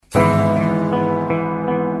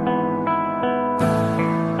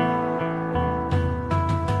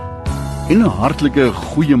En 'n hartlike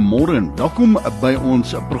goeiemôre en welkom by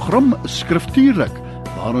ons program Skriftuurlik,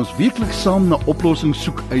 waar ons weekliks saam na oplossings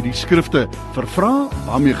soek uit die skrifte vir vrae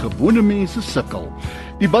waarmee gewone mense sukkel.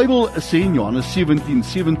 Die Bybel sê in Johannes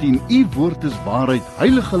 17:17, U woord is waarheid,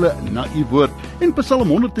 heilig hulle na U woord. En Psalm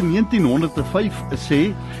 119:105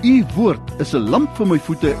 sê, U woord is 'n lamp vir my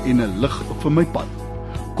voete en 'n lig vir my pad.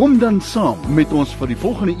 Kom dan saam met ons vir die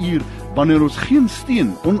volgende uur, wanneer ons geen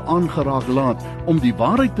steen onaangeraak laat, om die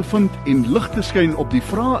waarheid te vind en lig te skyn op die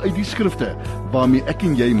vrae uit die skrifte, waarmee ek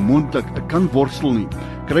en jy moontlik kan worstel nie.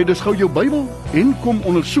 Kry dus gou jou Bybel en kom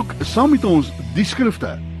ondersoek saam met ons die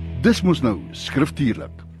skrifte. Dis mos nou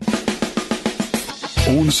skriftuurlik.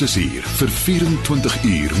 Ons is hier vir 24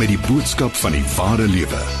 uur met die boodskap van die ware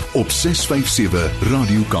lewe op 657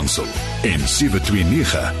 Radio Kansel en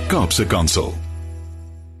 729 Kaapse Kansel.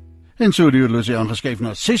 En so die oorlosie aangeskuif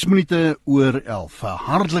na 6 minute oor 11.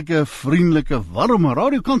 Hartlike, vriendelike, warme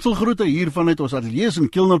Radio Kansel groete hier vanuit ons ateljee in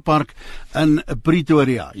Kilner Park in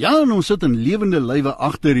Pretoria. Ja, en ons sit in lewende lywe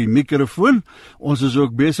agter die mikrofoon. Ons is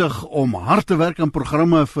ook besig om hard te werk aan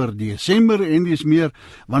programme vir Desember en dis meer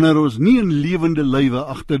wanneer ons nie in lewende lywe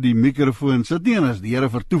agter die mikrofoon sit nie, en as die Here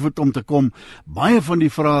vertoef het om te kom. Baie van die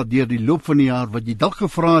vrae deur die loop van die jaar wat jy dalk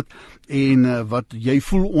gevra het en wat jy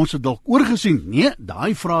voel ons het dalk oorgesien. Nee,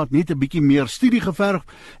 daai vrae het net 'n bietjie meer studie geverg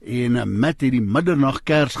en met hierdie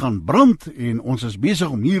middernagkers gaan brand en ons is besig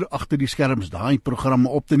om hier agter die skerms daai programme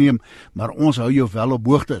op te neem, maar ons hou jou wel op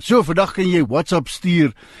hoogte. So vandag kan jy WhatsApp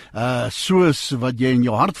stuur soos wat jy in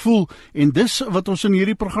jou hart voel, en dis wat ons in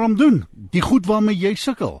hierdie program doen. Die goed waarmee jy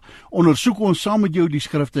sukkel, ondersoek ons saam met jou die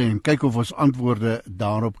skrifte en kyk of ons antwoorde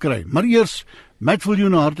daarop kry. Maar eers, Matt, voel jou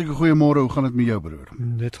 'n hartlike goeiemôre. Hoe gaan dit met jou, broer?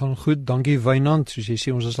 Dit gaan goed, dankie Wynand. Soos jy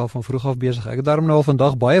sê, ons is al van vroeg af besig. Ek het daarom nou al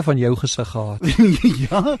vandag baie van jou gesig gehad.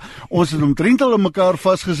 Ja, ons het omtrent al in mekaar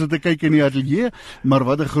vasgesit te kyk in die ateljee, maar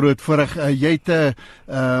wat 'n groot voorreg. Jy het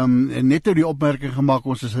net nou die opmerking gemaak,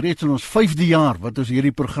 ons is reeds in ons 5de jaar wat ons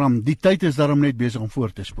hierdie program, die tyd is daarom net besig om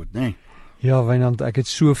voort te spoed, né? Nee? Ja, Wynand, ek het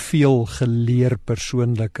soveel geleer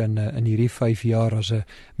persoonlik in hierdie 5 jaar. As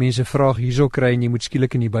mense vraag hierso kry en jy moet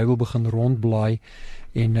skielik in die Bybel begin rondblaai,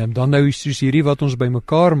 en dan nou soos hierdie wat ons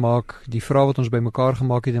bymekaar maak, die vrae wat ons bymekaar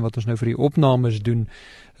gemaak het en wat ons nou vir die opnames doen,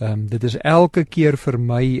 dit is elke keer vir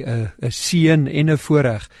my 'n seën en 'n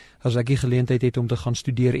voorreg as ek die geleentheid het om te gaan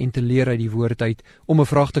studeer en te leer uit die woord uit, om 'n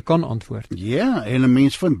vraag te kan antwoord. Ja, en 'n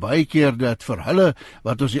mens vind baie keer dat vir hulle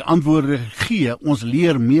wat ons die antwoorde gee, ons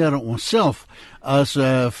leer meer onsself as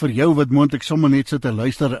vir jou wat moontlik sommer net sit te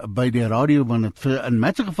luister by die radio, want dit in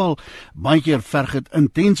my geval baie keer verg dit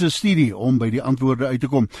intense studie om by die antwoorde uit te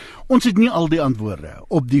kom. Ons het nie al die antwoorde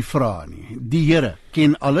op die vrae nie. Die Here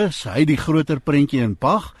ken alles, hy het die groter prentjie in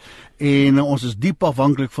pag, en ons is diep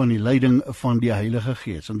afhanklik van die leiding van die Heilige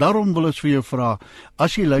Gees. En daarom wil ons vir jou vra,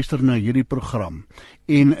 as jy luister na hierdie program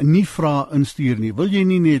en nie vrae instuur nie, wil jy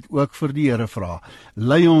nie net ook vir die Here vra,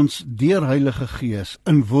 lei ons deur Heilige Gees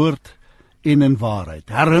in woord en in waarheid.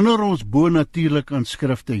 Herinner ons bonatuurlik aan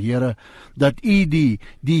skrifte, Here, dat U die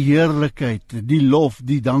heerlikheid, die lof,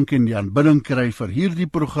 die dank en die aanbidding kry vir hierdie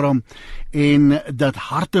program, en dat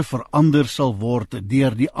harte verander sal word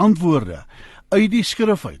deur die antwoorde uit die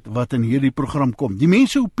skrif uit wat in hierdie program kom. Die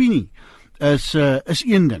mense opinie is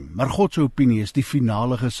een ding, maar God se opinie is die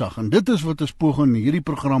finale gesag, en dit is wat ons poog in hierdie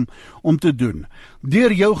program om te doen.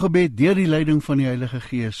 Deur jou gebed, deur die leiding van die Heilige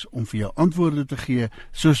Gees, om vir jou antwoorde te gee,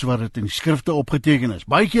 soos wat dit in die skrifte opgeteken is.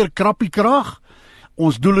 Baie keer krappie kraag.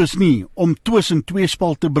 Ons doel is nie om twis en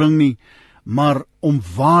tweespal te bring nie, maar om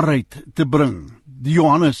waarheid te bring. Die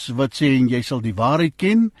Johannes wat sê, en jy sal die waarheid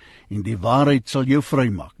ken, en die waarheid sal jou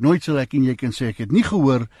vrymaak. Nooit sal ek en jy kan sê, ek het nie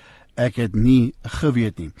gehoor, ek het nie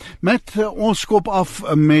geweet nie. Met ons skop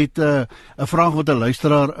af met 'n vraag wat 'n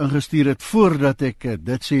luisteraar ingestuur het, voordat ek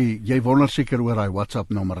dit sê, jy wonder seker oor hy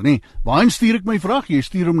WhatsApp nommer, nie? Waarheen stuur ek my vraag? Jy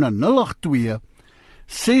stuur hom na 082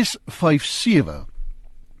 657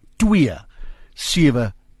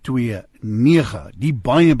 2729. Die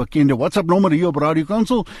baie bekende WhatsApp nommer hier op Radio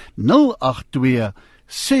Kansel, 082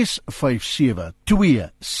 657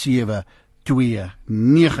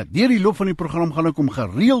 2729. Deur die loop van die program gaan ek hom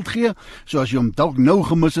gereeld gee, so as jy hom dalk nou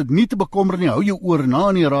gemis het, nie te bekommer nie, hou jou oor na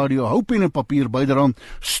in die radio, hou pen en papier byderhand,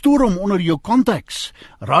 stoor hom onder jou contacts,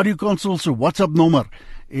 Radio Kansel se WhatsApp nommer,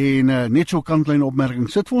 en net so kantlyn opmerking,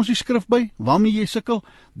 sit vir ons die skrif by, waarmee jy sukkel,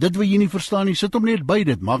 dit wat jy nie verstaan nie, sit hom net by,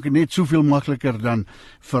 dit maak dit net soveel makliker dan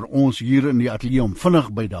vir ons hier in die ateljee om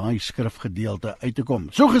vinnig by daai skrifgedeelte uit te kom.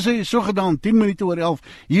 So gesê, so gedaan, 10 minute oor 11,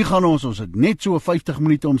 hier gaan ons het net so 50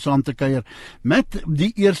 minute om saam te kuier, met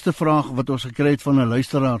die eerste vraag wat ons gekry het van 'n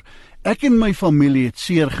luisteraar. Ek en my familie het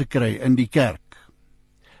seer gekry in die kerk.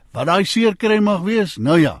 Wat daai seer kry mag wees,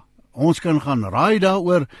 nou ja, Ons kan gaan raai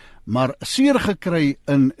daaroor, maar seer gekry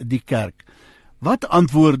in die kerk. Wat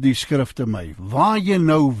antwoord die skrifte my? Waar jy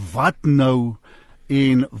nou, wat nou,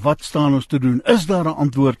 en wat staan ons te doen? Is daar 'n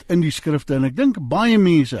antwoord in die skrifte? En ek dink baie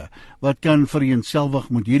mense wat kan vereenselwig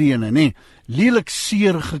met hierdie ene, nee, lelik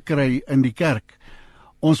seer gekry in die kerk.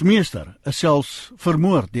 Ons meester is selfs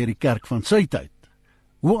vermoord deur die kerk van sy tyd.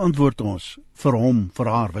 Hoe antwoord ons vir hom, vir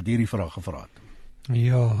haar wat hierdie vraag gevra het?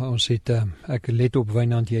 Ja, ons het, ek let op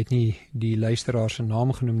Wynand, jy het nie die luisteraar se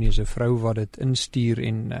naam genoem nie, is 'n vrou wat dit instuur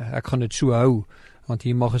en ek gaan dit so hou, want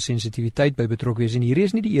hier mag 'n sensitiwiteit by betrokke wees en hierdie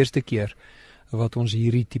is nie die eerste keer wat ons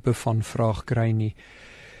hierdie tipe van vraag kry nie.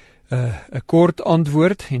 'n Kort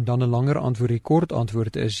antwoord en dan 'n langer antwoord. Die kort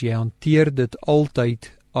antwoord is, jy hanteer dit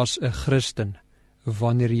altyd as 'n Christen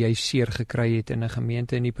wanneer jy seer gekry het in 'n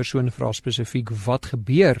gemeente en die persoon vra spesifiek wat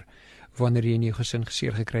gebeur wanneer jy in jou gesin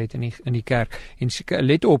seer gekry het in die kerk. En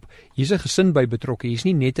let op, hier's 'n gesin by betrokke, hier's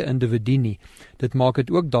nie net 'n individu nie. Dit maak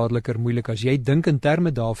dit ook dadeliker moeilik as jy dink in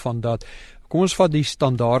terme daarvan dat, kom ons vat die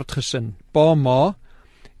standaard gesin, pa, ma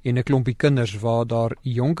en 'n klompie kinders waar daar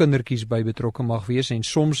jong kindertjies by betrokke mag wees en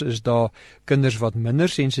soms is daar kinders wat minder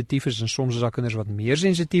sensitief is en soms is daar kinders wat meer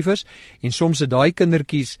sensitief is en soms het daai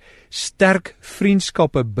kindertjies sterk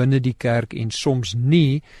vriendskappe binne die kerk en soms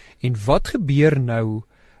nie. En wat gebeur nou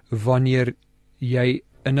wanneer jy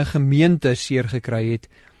in 'n gemeente seer gekry het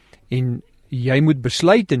en jy moet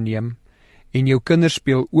besluite neem en jou kinders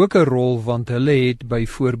speel ook 'n rol want hulle het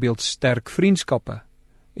byvoorbeeld sterk vriendskappe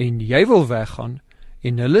en jy wil weggaan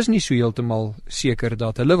en hulle is nie so heeltemal seker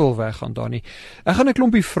dat hulle wil weggaan daar nie. Ek gaan 'n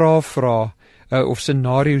klompie vrae vra of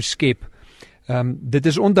scenario's skep. Dit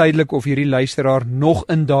is onduidelik of hierdie luisteraar nog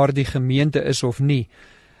in daardie gemeente is of nie.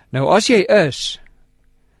 Nou as jy is,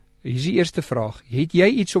 hier is die eerste vraag, het jy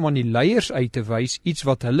iets om aan die leiers uit te wys, iets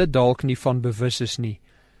wat hulle dalk nie van bewus is nie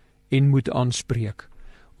en moet aanspreek?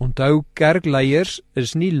 Onthou, kerkleiers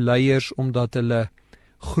is nie leiers omdat hulle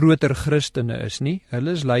groter Christene is nie.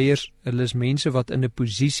 Hulle is leiers, hulle is mense wat in 'n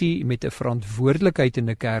posisie met 'n verantwoordelikheid in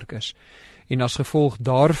 'n kerk is. En as gevolg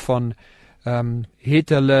daarvan het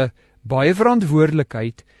hulle baie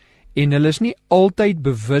verantwoordelikheid en hulle is nie altyd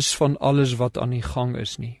bewus van alles wat aan die gang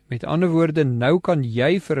is nie. Met ander woorde, nou kan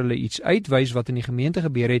jy vir hulle iets uitwys wat in die gemeente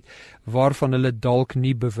gebeur het waarvan hulle dalk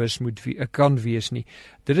nie bewus kan wees nie.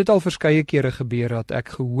 Dit het al verskeie kere gebeur dat ek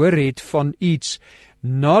gehoor het van iets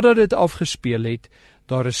nadat dit afgespeel het.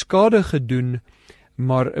 Daar is skade gedoen,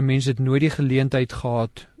 maar 'n mens het nooit die geleentheid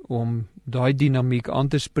gehad om daai dinamiek aan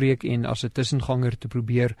te spreek en as 'n tussenganger te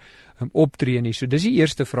probeer optree nie. So dis die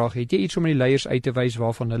eerste vraag, het jy iets om aan die leiers uit te wys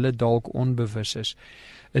waarvan hulle dalk onbewus is?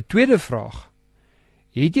 'n Tweede vraag,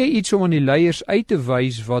 het jy iets om aan die leiers uit te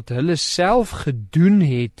wys wat hulle self gedoen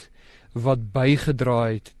het wat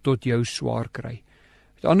bygedra het tot jou swaar kry?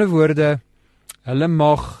 Met ander woorde, hulle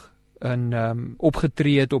mag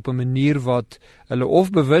opgetree het op 'n manier wat hulle of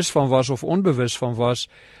bewus van was of onbewus van was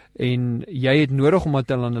en jy het nodig om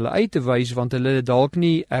dit aan hulle uit te wys want hulle het dalk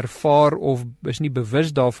nie ervaar of is nie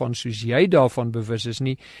bewus daarvan soos jy daarvan bewus is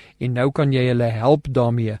nie en nou kan jy hulle help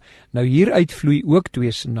daarmee. Nou hieruit vloei ook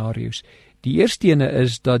twee scenario's. Die eerste ene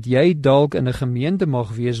is dat jy dalk in 'n gemeente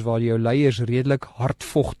mag wees waar jou leiers redelik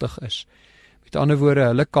hardvogtig is. Met ander woorde,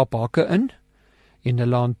 hulle kap hakke in en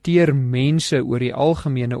hulle hanteer mense oor die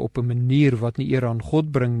algemene op 'n manier wat nie eer aan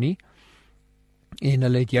God bring nie. En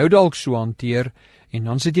hulle het jou dalk so hanteer en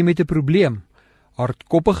dan sit jy met 'n probleem.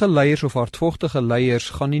 Hardkoppige leiers of hardvogtige leiers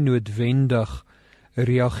gaan nie noodwendig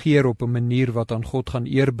reageer op 'n manier wat aan God gaan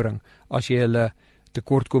eer bring as jy hulle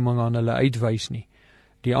tekortkominge aan hulle uitwys nie.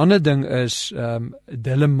 Die ander ding is,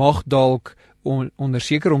 hulle mag dalk onder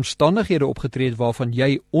sekere omstandighede opgetree het waarvan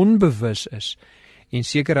jy onbewus is en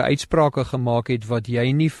sekere uitsprake gemaak het wat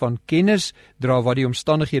jy nie van kennis dra wat die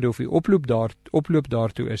omstandighede of die oploop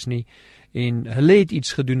daartoe is nie, en hulle het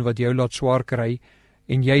iets gedoen wat jou laat swaar kry,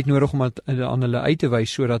 en jy het nodig om het aan hulle uit te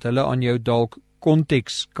wys, sodat hulle aan jou dalk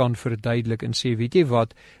konteks kan verduidelik en sê, weet jy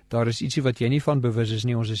wat, daar is ietsie wat jy nie van bewus is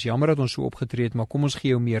nie, ons is jammer dat ons so opgetree het, maar kom ons gee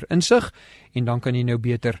jou meer insig, en dan kan jy nou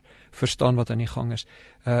beter verstaan wat aan die gang is.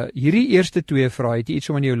 Hierdie eerste twee vrae, het jy iets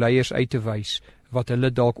om aan jou leiers uit te wys, wat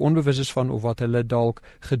hulle dalk onbewus is van, of wat hulle dalk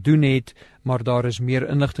gedoen het, maar daar is meer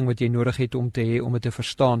inligting wat jy nodig het om te hê, om het te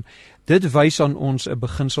verstaan. Dit wys aan ons 'n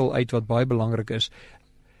beginsel uit wat baie belangrik is.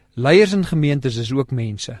 Leiers in gemeentes is ook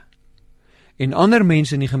mense. En ander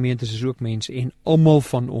mense in die gemeentes is ook mense, en almal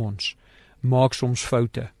van ons maak soms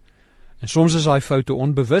foute. En soms is daai foute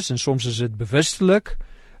onbewus, en soms is dit bewustelik,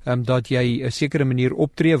 dat jy 'n sekere manier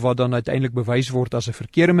optree wat dan uiteindelik bewys word as 'n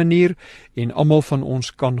verkeerde manier, en almal van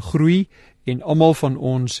ons kan groei, en almal van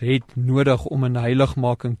ons het nodig om in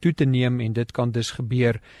heiligmaking toe te neem, en dit kan dus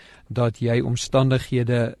gebeur dat jy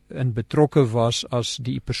omstandighede in betrokke was as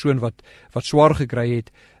die persoon wat swaar gekry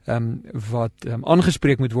het, wat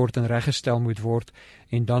aangespreek moet word en reggestel moet word,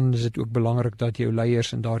 en dan is dit ook belangrik dat jou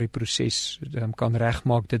leiers in daardie proses kan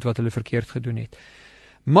regmaak dit wat hulle verkeerd gedoen het.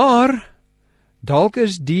 Maar dalk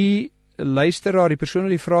is die luisteraar, die persoon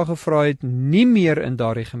wat die vraag gevra het, nie meer in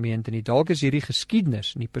daardie gemeente nie. Dalk is hierdie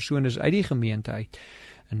geskiedenis en die persoon is uit die gemeente uit.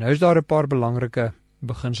 En nou is daar 'n paar belangrike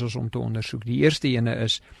beginsels om te ondersoek. Die eerste ene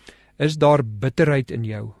is daar bitterheid in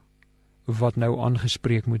jou wat nou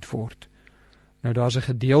aangespreek moet word? Nou daar's 'n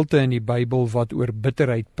gedeelte in die Bybel wat oor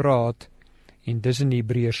bitterheid praat, en dis in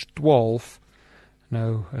Hebreërs 12.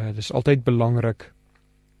 Nou, dis altyd belangrik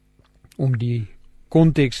om die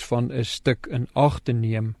konteks van 'n stuk in ag te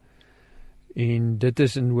neem, en dit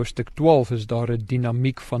is in hoofstuk 12 is daar 'n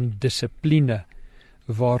dinamiek van dissipline,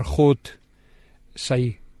 waar God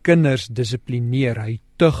sy kinders dissiplineer, hy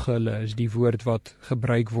tug hulle, is die woord wat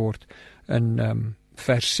gebruik word in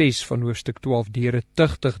vers 6 van hoofstuk 12, die Here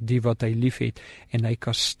tugtig die wat hy lief het, en hy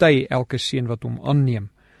kastei elke seun wat hom aanneem.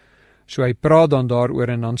 So hy praat dan daaroor,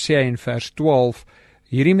 en dan sê hy in vers 12,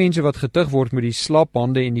 hierdie mense wat getug word met die slap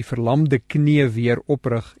hande en die verlamde knie weer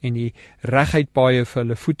oprig, en die reguit paaie vir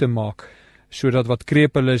hulle voete maak, sodat wat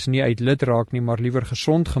krepeel is nie uit lid raak nie, maar liewer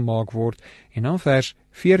gesond gemaak word. En dan vers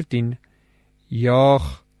 14,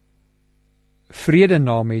 jaag vrede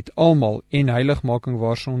na met almal en heiligmaking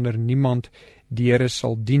waarsonder niemand die Here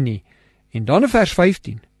sal dien nie. En dan in vers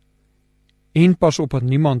 15, en pas op dat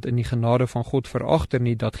niemand in die genade van God veragter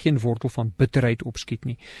nie, dat geen wortel van bitterheid opskiet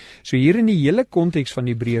nie. So hier in die hele konteks van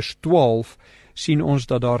Hebreërs 12 sien ons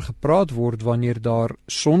dat daar gepraat word wanneer daar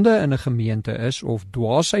sonde in 'n gemeente is, of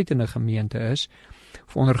dwaasheid in 'n gemeente is,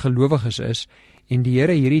 of onder gelowiges is, en die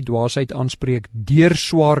Here hierdie dwaasheid aanspreek deur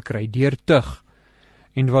swaar kry, deur tug.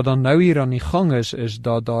 En wat dan nou hier aan die gang is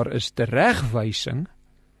dat daar is teregwysing,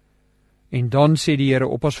 en dan sê die Here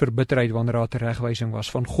oppas vir bitterheid wanneer daar teregwysing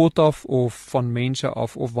was, van God af of van mense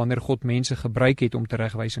af, of wanneer God mense gebruik het om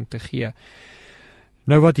teregwysing te gee.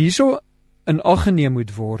 Nou wat hierso in ag geneem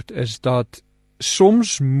moet word, is dat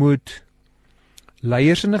soms moet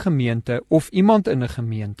leiers in 'n gemeente, of iemand in 'n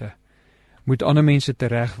gemeente, moet ander mense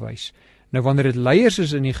teregwys. Nou wanneer dit leiers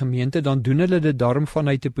is in die gemeente, dan doen hulle dit daarom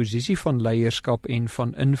vanuit 'n posisie van leierskap en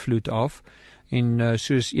van invloed af. En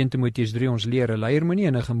soos 1 Timoteus 3 ons leer, 'n leier moenie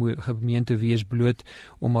in 'n gemeente wees bloot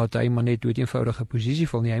omdat hy maar net doeteenvoudige posisie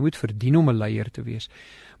vul nie. Hy moet verdien om 'n leier te wees.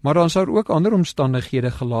 Maar dan is daar ook ander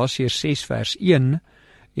omstandighede, Galasiërs 6 vers 1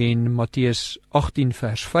 en Matteus 18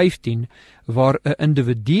 vers 15, waar 'n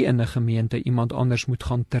individu in 'n gemeente iemand anders moet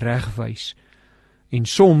gaan teregwys. En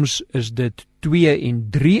soms is dit 2 en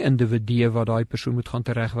 3 individue wat daai persoon moet gaan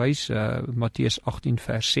teregwys, Matteus 18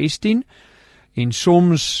 vers 16, en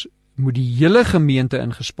soms moet die hele gemeente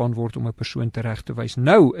ingespan word om 'n persoon tereg te wys.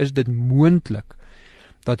 Nou is dit moontlik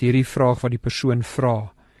dat hierdie vraag wat die persoon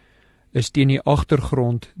vra, is teen die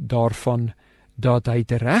agtergrond daarvan dat hy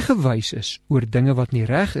tereggewys is oor dinge wat nie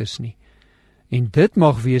reg is nie. En dit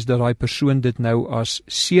mag wees dat daai persoon dit nou as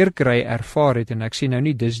seer kry ervaar het, en ek sê nou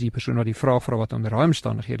nie dis die persoon wat die vraag vra wat onder daai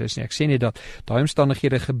omstandighede is nie. Ek sê net dat daai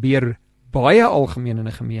omstandighede gebeur baie algemeen in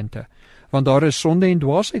 'n gemeente, want daar is sonde en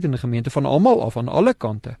dwaasheid in 'n gemeente van almal af, aan alle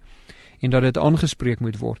kante, en dat dit aangespreek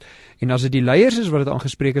moet word. En as dit die leiers is wat dit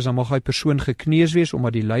aangespreek is, dan mag hy persoon gekneus wees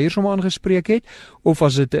omdat die leiers hom aangespreek het, of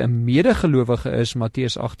as dit 'n medegelowige is,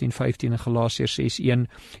 Matteus 18:15 en Galasiërs 6:1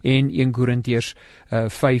 en 1 Korintiërs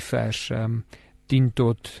 5 vers 10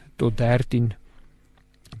 tot 13,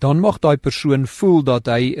 dan mag daai persoon voel dat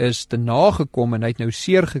hy is te nagekom en hy het nou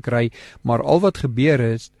seer gekry, maar al wat gebeur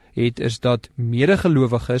is dat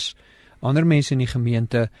medegelowiges, ander mense in die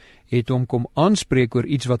gemeente, het hom kom aanspreek oor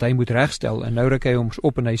iets wat hy moet regstel, en nou ruk hy hom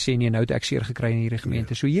op en hy sê nee, nou het ek seer gekry in hierdie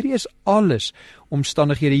gemeente. So hierdie is alles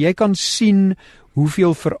omstandighede. Jy kan sien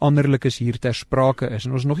hoeveel veranderlikes hier ter sprake is,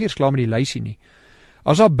 en ons is nog eers klaar met die lysie nie.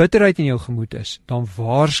 As daar bitterheid in jou gemoed is, dan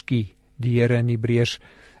waarsku die Here in Hebreërs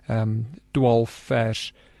 12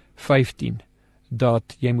 vers 15,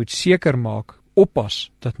 dat jy moet seker maak,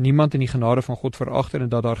 oppas, dat niemand in die genade van God veragter en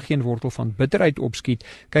dat daar geen wortel van bitterheid opskiet.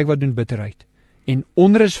 Kyk wat doen bitterheid. En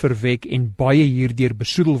onrus verwek en baie hierdeur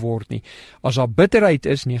besoedel word nie. As daar bitterheid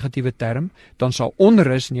is, negatiewe term, dan sal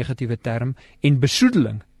onrus negatiewe term en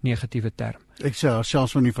besoedeling negatiewe term. Ek sê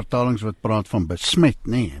selfs van die vertalings wat praat van besmet,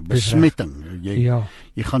 nee, besmetting.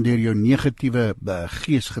 Jy gaan deur jou negatiewe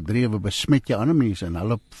gees gedrewe besmet jy ander mense en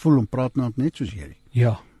hulle voel en praat nou net soos jy.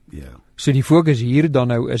 Ja. Ja. So die fokus hier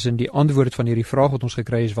dan nou is in die antwoord van hierdie vraag wat ons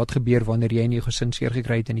gekry is, wat gebeur wanneer jy in jou gesin seer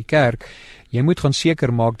gekry het in die kerk? Jy moet gaan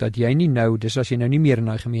seker maak dat jy nie nou, dis as jy nou nie meer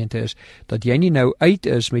in daai gemeente is, dat jy nie nou uit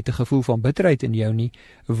is met 'n gevoel van bitterheid in jou nie,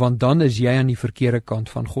 want dan is jy aan die verkeerde kant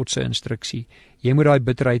van God se instruksie. Jy moet daai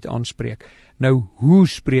bitterheid aanspreek. Nou, hoe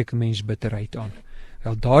spreek 'n mens bitterheid aan?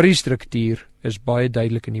 Wel, daardie struktuur is baie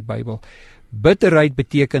duidelik in die Bybel. Bitterheid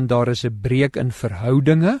beteken daar is 'n breek in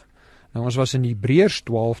verhoudinge. Nou ons was in Hebreërs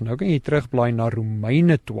 12, nou kan jy terugblaai na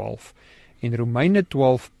Romeine 12. En Romeine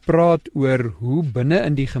 12 praat oor hoe binne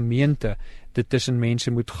in die gemeente dit tussen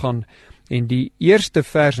mense moet gaan. En die eerste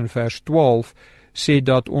vers in vers 12 sê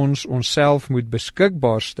dat ons onsself moet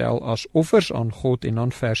beskikbaar stel as offers aan God, en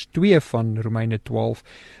dan vers 2 van Romeine 12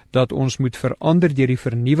 dat ons moet verander deur die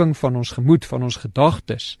vernuwing van ons gemoed, van ons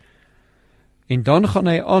gedagtes. En dan gaan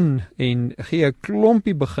hy aan en gee 'n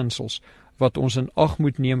klompie beginsels wat ons in ag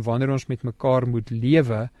moet neem wanneer ons met mekaar moet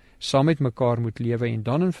lewe, saam met mekaar moet lewe. En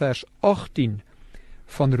dan in vers 18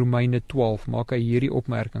 van Romeine 12 maak hy hierdie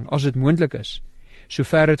opmerking: as dit moontlik is,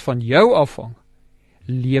 sover dit van jou afhang,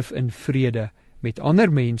 leef in vrede met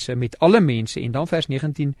ander mense, met alle mense. En dan vers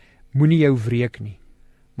 19, moenie jou wreek nie,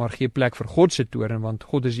 maar gee plek vir God se toorn, want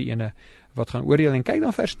God is die ene wat gaan oordeel. En kyk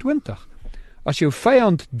dan vers 20, as jou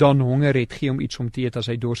vyand dan honger het, gee hom iets om te eet, as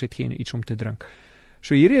hy dors het, gee hom iets om te drink.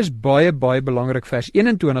 So hierdie is baie, baie belangrik. Vers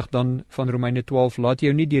 21 dan van Romeine 12, laat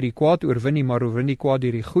jou nie deur die kwaad oorwin nie, maar oorwin die kwaad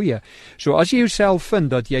deur die goeie. So as jy jouself vind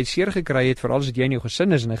dat jy seer gekry het, veral as dit jy in jou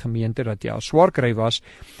gesin is in 'n gemeente, dat jy al swaar kry was,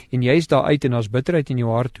 en jy is daar uit en daar's bitterheid in jou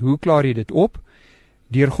hart, hoe klaar jy dit op?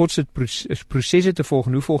 Deur God se prosesse te volg.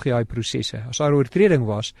 Hoe volg jy daai prosesse? As daar 'n oortreding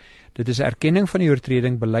was, dit is erkenning van die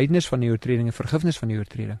oortreding, belydenis van die oortreding en vergifnis van die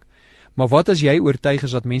oortreding. Maar wat as jy oortuig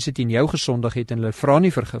is dat mense teen jou gesondig het en hulle vra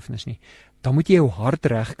nie vergifnis nie? Dan moet jy jou hart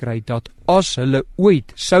reg kry dat as hulle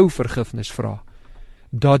ooit sou vergifnis vra,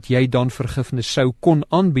 dat jy dan vergifnis sou kon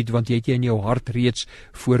aanbied, want jy het jy in jou hart reeds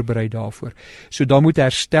voorberei daarvoor. So daar moet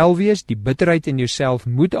herstel wees, die bitterheid in jouself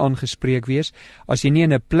moet aangespreek wees. As jy nie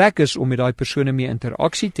in 'n plek is om met daai persone mee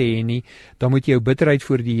interaksie te hê nie, dan moet jy jou bitterheid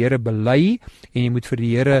voor die Here bely, en jy moet vir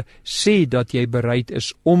die Here sê dat jy bereid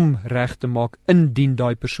is om reg te maak indien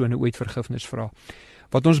daai persone ooit vergifnis vra.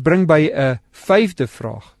 Wat ons bring by 'n 5de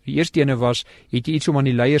vraag. Die eerste ene was, het jy iets om aan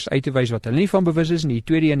die leiers uit te wys wat hulle nie van bewus is nie? Die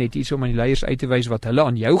tweede een, het jy iets om aan die leiers uit te wys wat hulle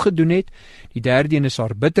aan jou gedoen het? Die derde een is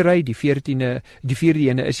haar bitterheid. Die vierde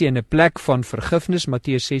ene, is jy in 'n plek van vergifnis?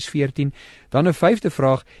 Matteus 6:14. Dan 'n 5de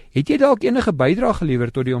vraag, het jy dalk enige bydrae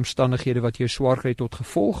gelewer tot die omstandighede wat jou swaar kry tot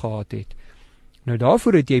gevolg gehad het? Nou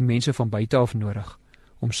daarvoor het jy mense van buite af nodig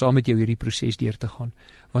om saam met jou hierdie proses deur te gaan.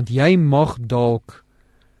 Want jy mag dalk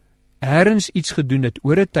ergens iets gedoen het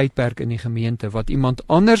oor 'n tydperk in die gemeente wat iemand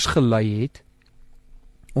anders gelei het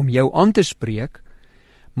om jou aan te spreek,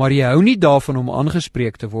 maar jy hou nie daarvan om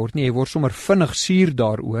aangespreek te word nie. Jy word sommer vinnig suur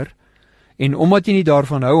daaroor, en omdat jy nie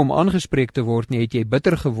daarvan hou om aangespreek te word nie, het jy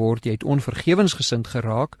bitter geword, jy het onvergewensgesind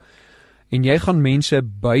geraak, en jy gaan mense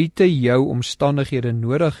buite jou omstandighede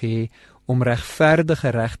nodig hê om regverdige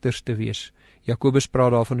regters te wees. Jakobus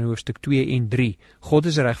praat daarvan in hoofstuk 2 en 3. God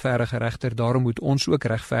is 'n regverdige regter, daarom moet ons ook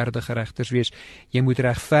regverdige regters wees. Jy moet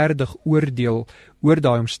regverdig oordeel oor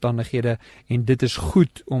daai omstandighede, en dit is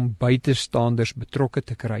goed om buitestanders betrokke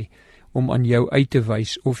te kry, om aan jou uit te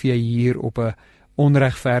wys of jy hier op 'n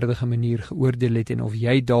onregverdige manier geoordeel het, en of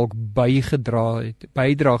jy dalk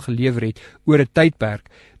bydra gelewer het oor 'n tydperk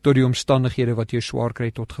tot die omstandighede wat jou swaar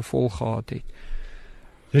kry tot gevolg gehad het.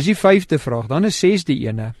 Dis die 5de vraag. Dan 'n 6de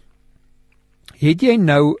ene. Het jy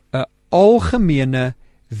nou 'n algemene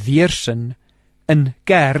weersin in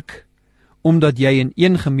kerk, omdat jy in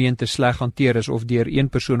een gemeente sleg hanteer is, of deur een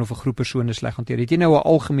persoon of 'n groep persone sleg hanteer? Het jy nou 'n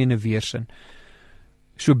algemene weersin?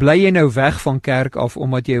 So bly jy nou weg van kerk af,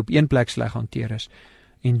 omdat jy op een plek sleg hanteer is.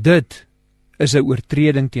 En dit is 'n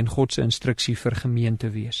oortreding teen God se instruksie vir gemeente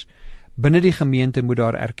wees. Binne die gemeente moet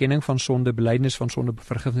daar erkenning van sonde, belydenis van sonde,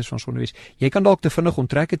 vergifnis van sonde wees. Jy kan dalk te vinnig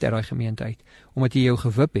onttrek het uit daai gemeente uit, omdat jy jou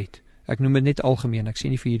gewip het. Ek noem dit net algemeen, ek sê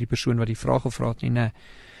nie vir hierdie persoon wat die vraag gevra het nie, nee.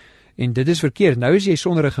 En dit is verkeerd. Nou is jy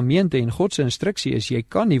sonder 'n gemeente, en God se instruksie is, jy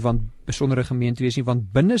kan nie sonder 'n gemeente wees nie,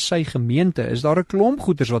 want binne sy gemeente is daar 'n klomp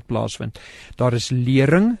goeders wat plaasvind. Daar is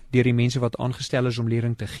lering deur die mense wat aangestel is om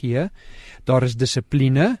lering te gee. Daar is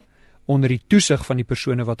dissipline onder die toesig van die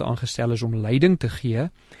persone wat aangestel is om leiding te gee.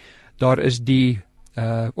 Daar is die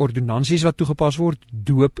ordonnansies wat toegepas word,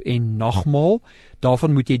 doop en nagmaal.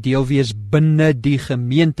 Daarvan moet jy deel wees binne die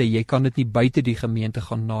gemeente. Jy kan dit nie buite die gemeente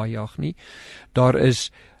gaan najag nie. Daar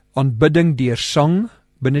is aanbidding deur sang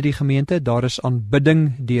binne die gemeente. Daar is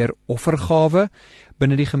aanbidding deur offergawe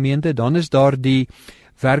binne die gemeente. Dan is daar die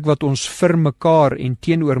werk wat ons vir mekaar en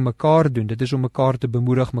teenoor mekaar doen. Dit is om mekaar te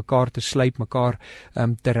bemoedig, mekaar te slyp, mekaar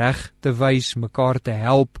tereg te wys, mekaar te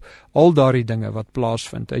help, al daardie dinge wat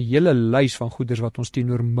plaasvind. 'n Hele lys van goeders wat ons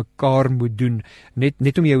teenoor mekaar moet doen.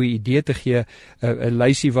 Net om jou 'n idee te gee, 'n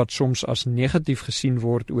lysie wat soms as negatief gesien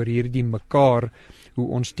word oor hierdie mekaar, hoe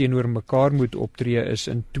ons teenoor mekaar moet optree, is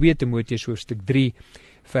in 2 Timoteus hoofstuk 3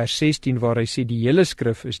 vers 16 waar hy sê die hele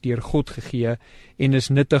skrif is deur God gegee en is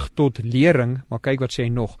nuttig tot lering, maar kyk wat sê hy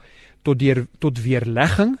nog, tot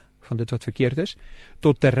weerlegging van dit wat verkeerd is,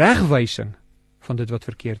 tot teregwysing van dit wat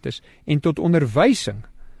verkeerd is en tot onderwysing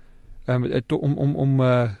om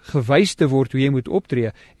gewys te word hoe jy moet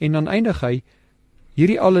optree, en dan eindig hy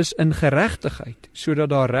hierdie alles in geregtigheid sodat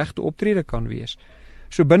daar regte optrede kan wees.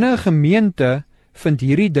 So binne 'n gemeente vind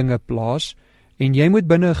hierdie dinge plaas, en jy moet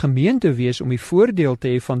binne 'n gemeente wees om die voordeel te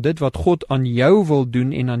hê van dit wat God aan jou wil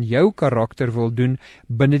doen en aan jou karakter wil doen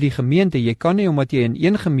binne die gemeente. Jy kan nie, omdat jy in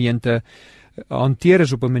een gemeente hanteer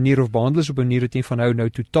is op 'n manier of behandel is op 'n manier wat jy van nou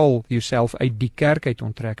totaal jouself uit die kerk uit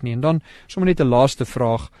onttrek nie. En dan sommer net 'n laaste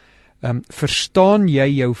vraag, verstaan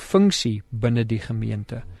jy jou funksie binne die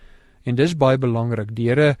gemeente? En dis baie belangrik. Die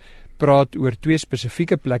Here praat oor 2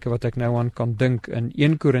 spesifieke plekke wat ek nou aan kan dink. In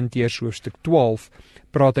 1 Korintiërs hoofstuk 12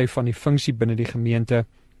 praat hy van die funksie binne die gemeente,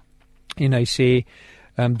 en hy sê,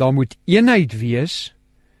 daar moet eenheid wees,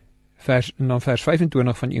 en dan vers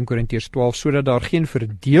 25 van 1 Korintiërs 12, sodat daar geen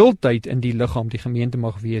verdeeldheid in die liggaam, die gemeente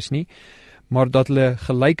mag wees nie, maar dat hulle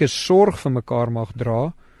gelyke sorg vir mekaar mag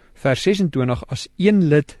dra. Vers 26, as een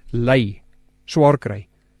lid ly, swaar kry,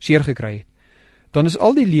 seer gekry het, dan is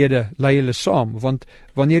al die lede ly hulle saam, want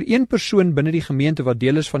wanneer een persoon binne die gemeente wat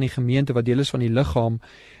deel is van die gemeente, wat deel is van die liggaam,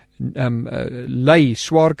 ly,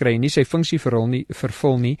 swaar kry en nie sy funksie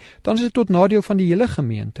vervul nie, dan is dit tot nadeel van die hele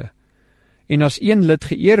gemeente. En as een lid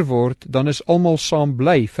geëer word, dan is almal saam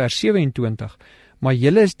bly, vers 27. Maar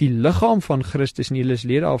julle is die liggaam van Christus en julle is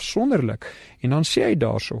lede afsonderlik. En dan sê hy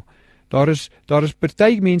daarso, daar is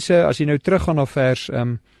party mense, as jy nou teruggaan na vers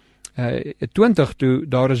 20 toe,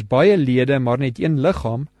 daar is baie lede, maar net een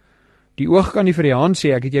liggaam. Die oog kan nie vir die hand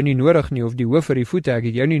sê, ek het jou nie nodig nie, of die hoof vir die voete, ek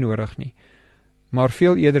het jou nie nodig nie. Maar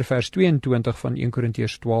veel eerder vers 22 van 1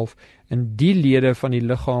 Korintiërs 12, in die lede van die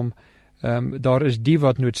liggaam, daar is die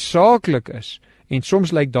wat noodsaaklik is, en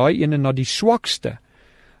soms lyk daai ene na die swakste.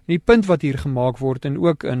 Die punt wat hier gemaak word, en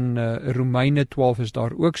ook in Romeine 12 is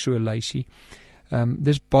daar ook so 'n lysie.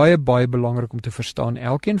 Dis baie belangrik om te verstaan,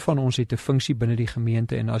 elkeen van ons het 'n funksie binne die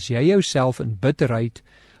gemeente, en as jy jouself in bitterheid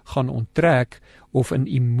gaan onttrek, of in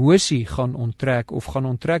emosie gaan onttrek,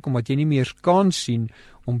 omdat jy nie meer kan sien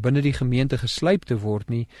om binne die gemeente geslyp te word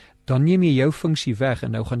nie, dan neem jy jou funksie weg,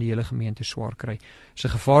 en nou gaan die hele gemeente swaar kry. Dis 'n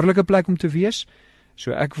gevaarlike plek om te wees.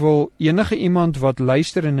 So ek wil enige iemand wat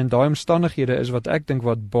luister en in daai omstandighede is, wat ek dink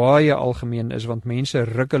wat baie algemeen is, want mense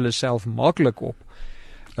ruk hulle self maklik op.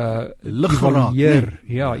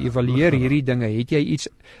 Evalueer hierdie dinge. Het jy iets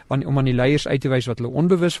om aan die leiers uit te wys wat hulle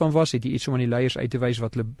onbewus van was? Het jy iets om aan die leiers uit te wys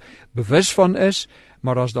wat hulle bewus van is?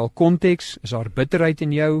 Maar as daar konteks, is daar bitterheid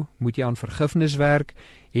in jou, moet jy aan vergifnis werk?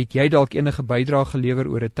 Het jy dalk enige bydrae gelewer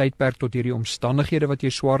oor 'n tydperk tot hierdie omstandighede wat jy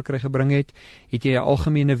swaar kry gebring het? Het jy 'n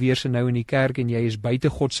algemene weerse nou in die kerk en jy is buite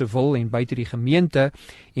God se wil en buite die gemeente,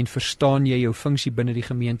 en verstaan jy jou funksie binne die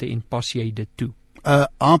gemeente en pas jy dit toe? 'n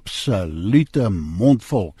absolute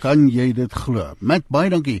mondvol, kan jy dit glo? Met baie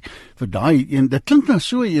dankie vir daai een. Dit klink nou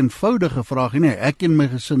so 'n eenvoudige vraag, nee, ek en my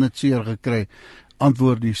gesin het seer gekry.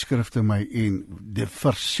 Antwoord die skrifte my, en die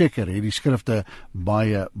verseker het die skrifte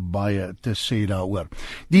baie te sê daaroor.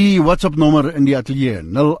 Die WhatsApp nommer in die ateljee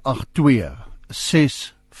 082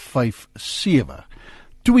 657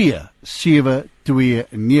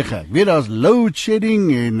 2729. Ek weet daar's load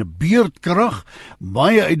shedding en beurtkrag,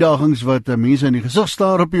 baie uitdagings wat mense in die gesig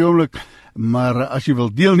staar op die oomblik, maar as jy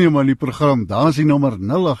wil deelneem aan die program, daar is die nommer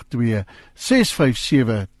 082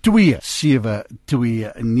 657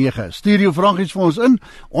 2729. Stuur jou vragies vir ons in,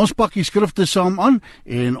 ons pak die skrifte saam aan,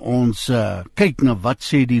 en ons kyk na wat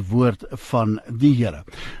sê die woord van die Here.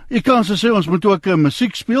 Ek kan so sê, ons moet ook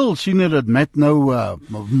musiek speel, sien dat Matt nou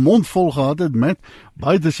mondvol gehad het, Matt,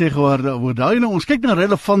 baie te sê oor daai. Nou, ons kyk na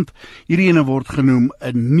relevant, hierdie ene word genoem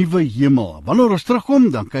 'n nuwe hemel. Wanneer ons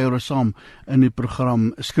terugkom, dan kuier ons saam in die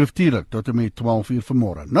program skriftuurlik tot en met 12:00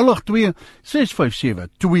 vanmôre. 082 657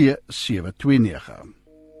 2729.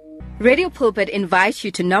 Radio Pulpit invites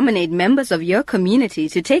you to nominate members of your community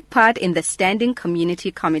to take part in the Standing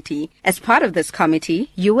Community Committee. As part of this committee,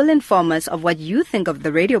 you will inform us of what you think of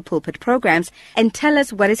the Radio Pulpit programs and tell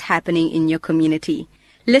us what is happening in your community.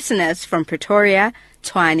 Listeners from Pretoria,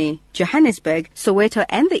 Tshwane, Johannesburg, Soweto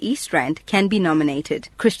and the East Rand can be nominated.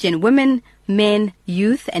 Christian women, men,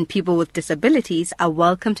 youth and people with disabilities are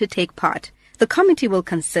welcome to take part. The committee will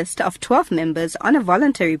consist of 12 members on a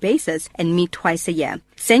voluntary basis and meet twice a year.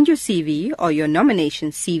 Send your CV or your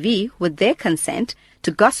nomination CV with their consent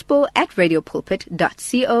to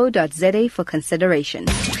gospel@radiopulpit.co.za for consideration.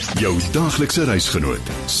 Jou daaglikse reisgenoot,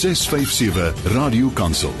 657 Radio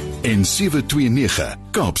Kansel en 729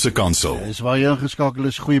 Kaapse Kansel. Dis waar jy ingeskakel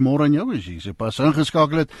is. Goeiemôre aan jou, as jy se pas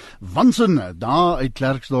ingeskakel het. Wansin, daar uit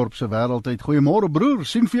Klerksdorp se wêreldheid. Goeiemôre broer,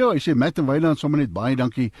 sien vir jou. Hy sê Matt en Weiland sommer net baie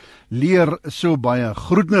dankie. Leer so baie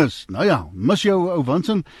groetnis. Nou ja, mis jou ou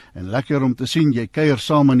Wansin en lekker om te sien jy kuier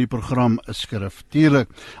saam in die program skriftuurlik.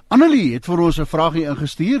 Annelie het vir ons 'n vraagie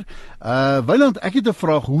ingestuur. Weiland, ek het 'n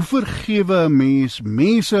vraag. Hoe vergewe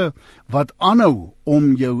mense wat aanhou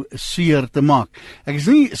om jou seer te maak? Ek is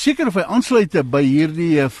nie seker of hy aansluit by hierdie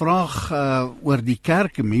vraag oor die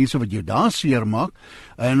kerk, mense wat jou daar seer maak,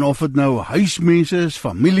 en of dit nou huismense is,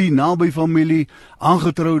 familie, naby familie,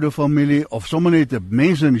 aangetroude familie, of sommer net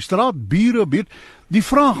mense in die straat, bure. Die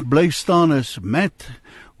vraag bly staan is,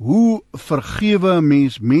 hoe vergewe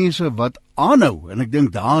mense wat aanhou, en ek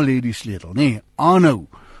dink daar lê die sleutel, aanhou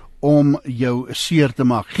om jou seer te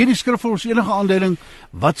maak. Gee die skrif vir ons enige aanduiding,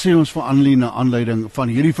 wat sê ons vir aanleiding van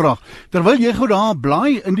hierdie vraag? Terwyl jy gou daar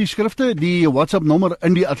blaai in die skrifte, die WhatsApp nommer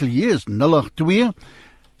in die ateljee is 082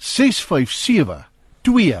 657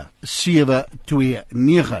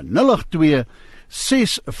 2729 082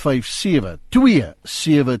 657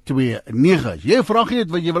 2729. As jy 'n vraag het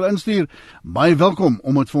wat jy wil instuur, baie welkom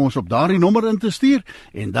om dit vir ons op daardie nommer in te stuur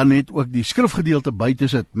en dan net ook die skrifgedeelte by te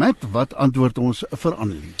sit. Wat antwoord ons vir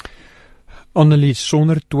Annelie? Annelie,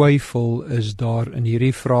 sonder twyfel is daar in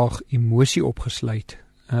hierdie vraag emosie opgesluit,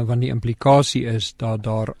 want die implikasie is dat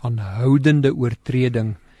daar aanhoudende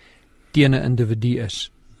oortreding teen 'n individu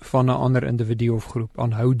is van 'n ander individu of groep,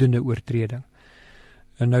 aanhoudende oortreding.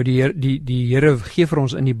 En nou die Here gee vir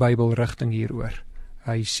ons in die Bybel rigting hieroor.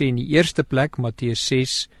 Hy sê in die eerste plek, Matteus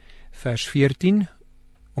 6 vers 14,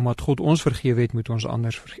 omdat God ons vergewe het, moet ons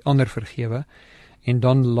ander vergewe. En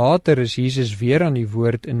dan later is Jesus weer aan die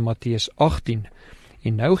woord in Matteus 18.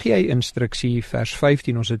 En nou gee hy instruksie, vers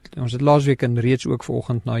 15, ons het laasweek en reeds ook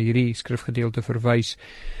vanoggend na hierdie skrifgedeelte verwys.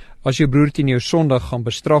 As jou broer teen jou sondig, gaan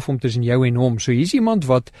bestraf hom tussen jou en hom. So hier's iemand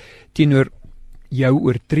wat teenoor jou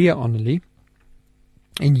oortree, Annelie,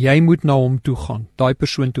 en jy moet na hom toe gaan, daai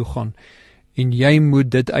persoon toe gaan, en jy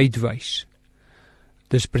moet dit uitwys.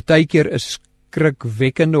 Dis partykeer 'n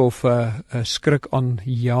skrikwekkende of 'n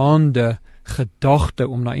skrikaanjaende gedagte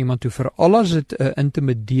om na iemand toe, veral as dit 'n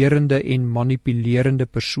intimiderende en manipulerende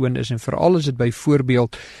persoon is, en veral as dit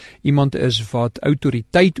byvoorbeeld iemand is wat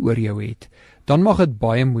autoriteit oor jou het, dan mag dit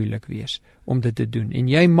baie moeilik wees om dit te doen, en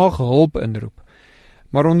jy mag hulp inroep.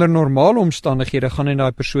 Maar onder normale omstandighede gaan hy na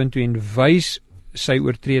die persoon toe en wys sy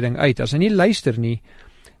oortreding uit. As hy nie luister nie,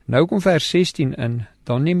 nou kom vers 16 in,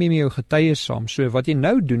 dan neem jy met jou getuies saam. So wat jy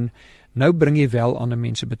nou doen, nou bring jy wel ander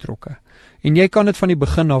mense betrokke. En jy kan dit van die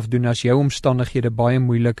begin af doen as jou omstandighede baie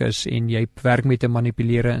moeilik is en jy werk met 'n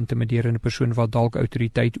manipulerende, intimiderende persoon wat dalk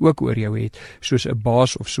autoriteit ook oor jou het, soos 'n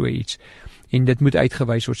baas of so iets. En dit moet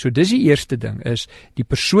uitgewys word. So dis die eerste ding, is die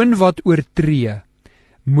persoon wat oortree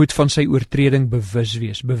moet van sy oortreding bewus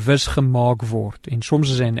wees, bewus gemaak word. En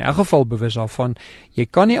soms is hy in elk geval bewus daarvan. Jy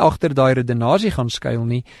kan nie agter daai redenasie gaan skuil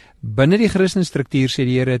nie. Binne die Christenstruktuur sê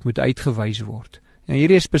die Here, dit moet uitgewys word. En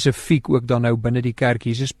hierdie is spesifiek ook dan nou binne die kerk.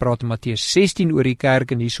 Jesus praat in Matteus 16 oor die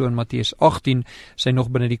kerk en hierso in Matteus 18 sy nog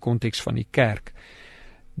binne die konteks van die kerk.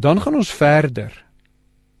 Dan gaan ons verder.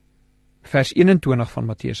 Vers 21 van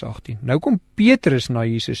Matteus 18. Nou kom Petrus na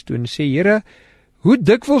Jesus toe en sê, Here, hoe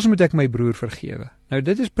dikwels moet ek my broer vergewe? Nou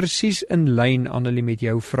dit is presies in lyn, Annelie, met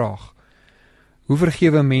jou vraag. Hoe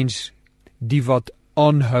vergewe mens die wat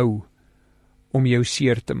aanhou om jou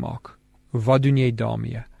seer te maak? Wat doen jy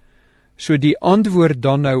daarmee? So die antwoord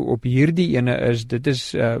dan nou op hierdie ene is, dit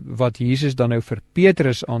is wat Jesus dan nou vir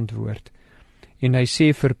Petrus antwoord. En hy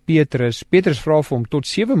sê vir Petrus vra vir hom tot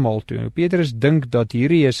 7 maal toe. Nou Petrus dink dat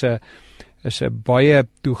hierdie is 'n baie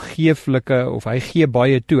toegeeflike, of hy gee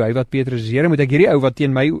baie toe. Hy wat Petrus sê, Here, moet ek hierdie ou wat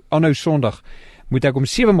teen my aanhou sondig, moet ek hom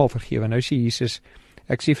 7 maal vergewe? Nou sê Jesus,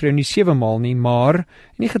 ek sê vir jou nie 7 maal nie, maar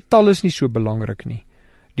die getal is nie so belangrik nie.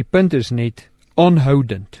 Die punt is net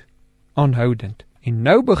aanhoudend. En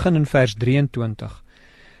nou begin in vers 23,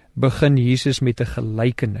 begin Jesus met 'n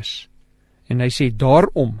gelykenis. En hy sê,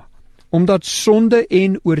 daarom, omdat sonde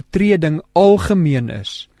en oortreding algemeen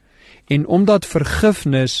is, en omdat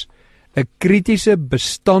vergifnis 'n kritiese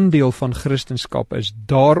bestanddeel van Christendom is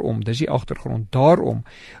daarom, dis die agtergrond, daarom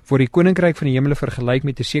word die koninkryk van die hemele vergelyk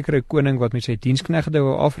met 'n sekere koning wat met sy diensknegte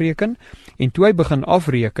wou afreken, en toe hy begin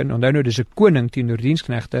afreken, onthou nou dis 'n koning teenoor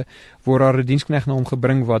diensknegte, word daar 'n diensknegt na hom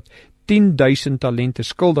gebring wat 10.000 talente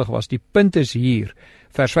skuldig was. Die punt is hier,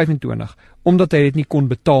 vers 25, omdat hy dit nie kon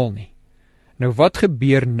betaal nie. Nou wat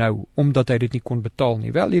gebeur nou, omdat hy dit nie kon betaal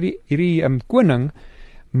nie? Wel, hierdie koning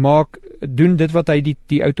doen dit wat hy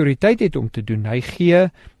die autoriteit het om te doen. Hy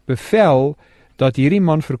gee bevel dat hierdie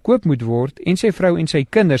man verkoop moet word, en sy vrou en sy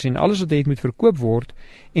kinders, en alles wat hy het moet verkoop word,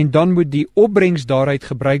 en dan moet die opbrengs daaruit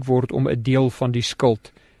gebruik word om 'n deel van die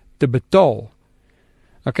skuld te betaal.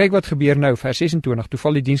 Nou kyk wat gebeur nou, vers 26, toe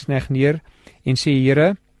val die diensknegt neer, en sê,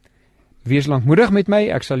 Here, wees lankmoedig met my,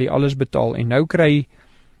 ek sal u alles betaal, en nou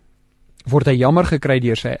word hy jammer gekry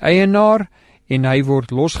deur sy eienaar, en hy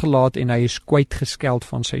word losgelaat en hy is kwytgeskeld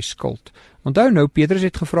van sy skuld. Onthou nou, Petrus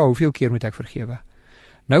het gevra, hoeveel keer moet ek vergewe?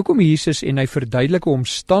 Nou kom Jesus en hy verduidelik 'n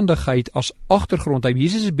omstandigheid as agtergrond.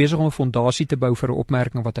 Jesus is besig om 'n fondasie te bou vir 'n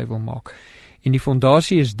opmerking wat hy wil maak. En die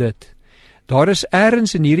fondasie is dit: daar is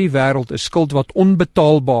ergens in hierdie wêreld 'n skuld wat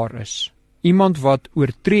onbetaalbaar is. Iemand wat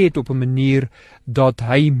oortree het op 'n manier dat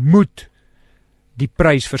hy moet die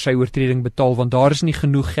prys vir sy oortreding betaal, want daar is nie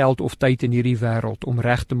genoeg geld of tyd in hierdie wêreld om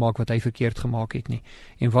reg te maak wat hy verkeerd gemaak het nie.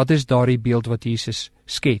 En wat is daardie beeld wat Jesus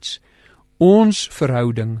skets? Ons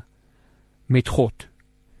verhouding met God.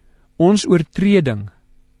 Ons oortreding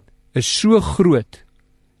is so groot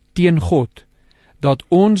teen God, dat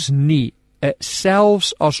ons nie,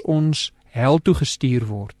 selfs as ons hel toe gestuur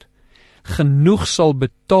word, genoeg sal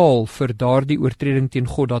betaal vir daardie oortreding teen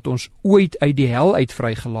God, dat ons ooit uit die hel uit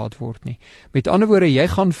vrygelaat word nie. Met ander woorde, jy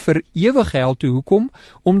gaan vir ewig hel toe. Hoekom?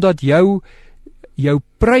 Omdat jou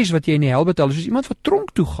prys wat jy in die hel betaal, is soos iemand wat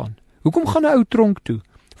tronk toe gaan. Hoekom gaan 'n ou tronk toe?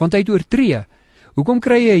 Want hy het oortree. Hoekom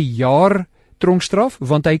kry jy 'n jaar tronkstraf?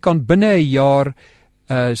 Want hy kan binne 'n jaar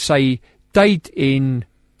sy tyd en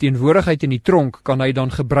teenwoordigheid in die tronk kan hy dan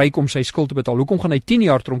gebruik om sy skuld te betaal. Hoekom gaan hy 10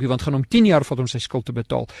 jaar tronk toe? Want gaan hom 10 jaar vat om sy skuld te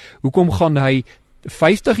betaal. Hoekom gaan hy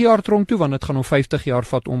 50 jaar tronk toe? Want dit gaan hom 50 jaar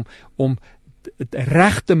vat om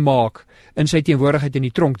reg te maak in sy teenwoordigheid in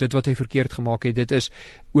die tronk, dit wat hy verkeerd gemaak het. Dit is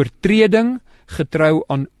oortreding getrou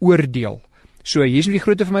aan oordeel. So, hier is die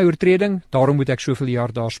grootte van my oortreding, daarom moet ek soveel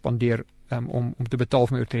jaar daar spandeer om te betaal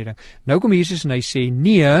vir my oortreding. Nou kom Jesus en hy sê,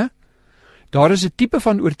 nee, daar is 'n tipe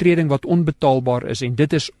van oortreding wat onbetaalbaar is, en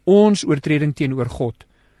dit is ons oortreding teenoor God.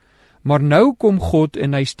 Maar nou kom God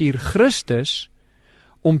en hy stuur Christus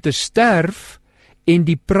om te sterf en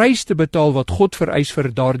die prys te betaal wat God vereis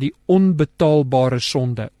vir daardie onbetaalbare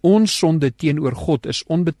sonde. Ons sonde teenoor God is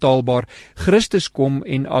onbetaalbaar. Christus kom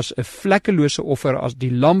en as 'n vlekkelose offer, as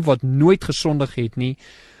die lam wat nooit gesondig het nie,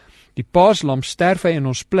 die paaslam, sterf hy in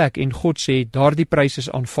ons plek, en God sê, daardie prys is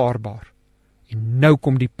aanvaarbaar. En nou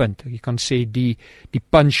kom die punt, jy kan sê die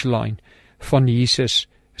punchline van Jesus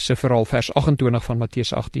se verhaal, vers 28 van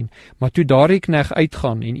Matteus 18. Maar toe daardie knegt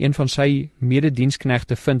uitgaan en een van sy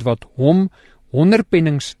medediensknegte vind wat hom 100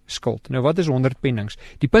 pennings skuld. Nou wat is 100 pennings?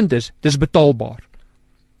 Die punt is, dis betaalbaar.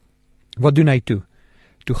 Wat doen hy toe?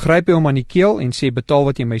 Toe gryp hy hom aan die keel en sê, betaal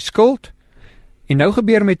wat jy my skuld. En nou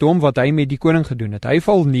gebeur met hom wat hy met die koning gedoen het. Hy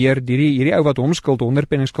val neer, hierdie ou wat hom skuld, 100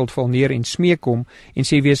 pennings skuld, val neer en smeek hom en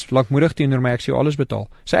sê, wees lankmoedig teenoor my, ek sê jou alles betaal.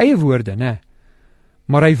 Sy eie woorde, né?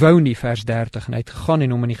 Maar hy wou nie, vers 30, en hy het gegaan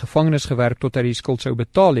en hom in die gevangenis gewerp tot hy die skuld sou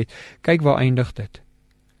betaal het. Kyk waar eindig dit.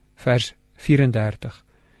 Vers 34.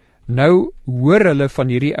 Nou hoor hulle van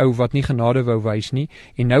hierdie ou wat nie genade wou wys nie,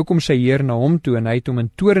 en nou kom sy heer na hom toe, en hy het hom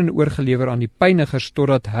in toorn oorgelewer aan die pynigers,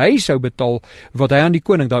 totdat hy sou betaal wat hy aan die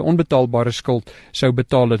koning, daai onbetaalbare skuld, sou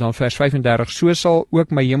betaal het. Dan vers 35, so sal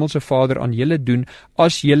ook my hemelse Vader aan julle doen,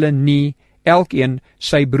 as julle nie elkeen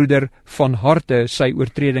sy broeder van harte sy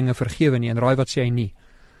oortredinge vergewe nie. En raai wat sê hy nie?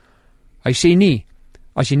 Hy sê nie,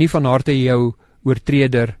 as jy nie van harte jou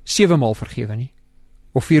oortreder 7 maal vergewe nie,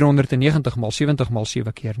 of 490 maal, 70 maal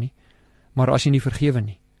 7 keer nie, maar as jy nie vergewe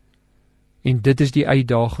nie. En dit is die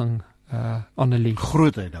uitdaging, Annelie.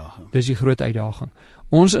 Groot uitdaging. Dis die groot uitdaging.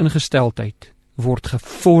 Ons ingesteldheid word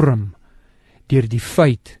gevorm deur die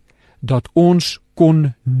feit dat ons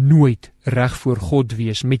kon nooit reg voor God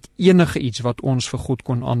wees met enige iets wat ons vir God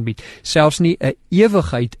kon aanbied, selfs nie 'n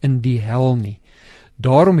ewigheid in die hel nie.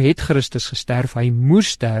 Daarom het Christus gesterf, hy moes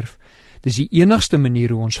sterf, dis die enigste manier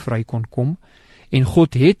hoe ons vry kon kom, en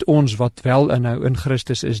God het ons wat wel in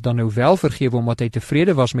Christus is, dan nou wel vergewe, omdat hy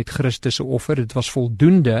tevrede was met Christus se offer. Dit was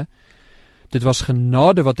voldoende, dit was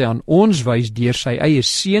genade wat hy aan ons wys deur sy eie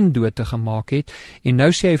seun dood te gemaak het, en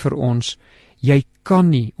nou sê hy vir ons, jy kan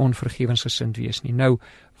nie onvergewensgesind wees nie. Nou,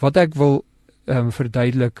 wat ek wil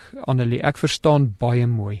verduidelik, Annelie, ek verstaan baie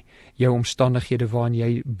mooi jou omstandighede waarin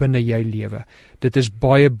jy binne jy lewe. Dit is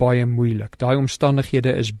baie, baie moeilik. Daai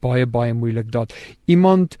omstandighede is baie, baie moeilik dat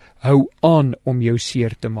iemand hou aan om jou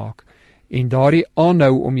seer te maak. En daardie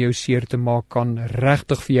aanhou om jou seer te maak kan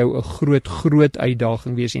regtig vir jou 'n groot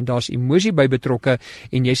uitdaging wees en daar's emosie by betrokke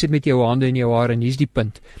en jy sit met jou hande in jou hare en hier's die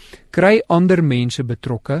punt. Kry ander mense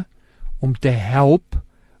betrokke om te help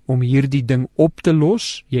om hierdie ding op te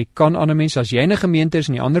los. Jy kan ander mense, as jy in 'n gemeente is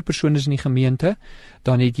en die ander persoon is in die gemeente,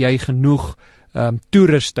 dan het jy genoeg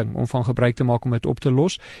toerusting om van gebruik te maak om dit op te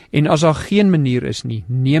los. En as daar geen manier is nie,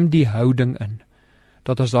 neem die houding in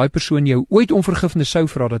dat as daai persoon jou ooit om vergifnis sou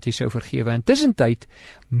vra, dat jy sou vergewe. Intussen tyd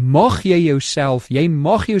mag jy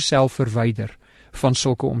mag jouself verwyder van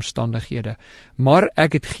sulke omstandighede. Maar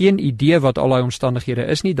ek het geen idee wat al daai omstandighede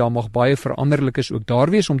is nie, daar mag baie veranderlikes ook daar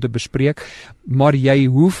wees om te bespreek, maar jy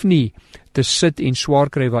hoef nie te sit en swaar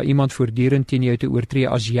kry waar iemand voortdurend teen jou te oortree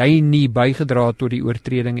as jy nie bygedra het tot die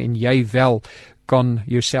oortreding en jy wel kan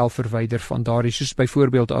jouself verwyder van daardie, soos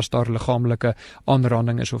byvoorbeeld as daar liggaamlike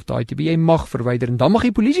aanranding is of daai tipe, jy mag verwyder en dan mag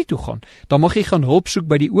jy polisie toe gaan, dan mag jy gaan hulp soek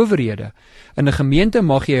by die owerhede. In 'n gemeente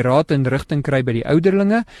mag jy raad en rigting kry by die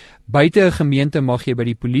ouderlinge, buite 'n gemeente mag jy by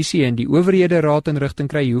die polisie en die owerhede raad en rigting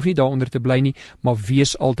kry, jy hoef nie daaronder te bly nie, maar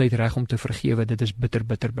wees altyd reg om te vergewe, dit is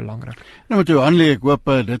bitter belangrik. Nou met jou Hanlie, ek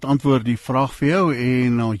hoop dit antwoord die vraag vir jou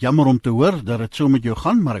en jammer om te hoor dat dit so met jou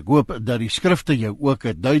gaan, maar ek hoop dat die skrifte jou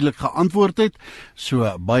ook duidelik geantwoord het.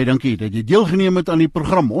 So baie dankie dat jy deelgeneem het aan die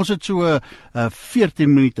program. Ons het so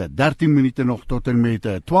 14 minute, 13 minute nog tot en met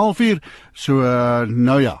 12 uur. So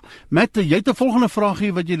nou ja, Matt, jy het 'n volgende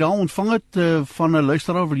vraagie wat jy daar ontvang het van 'n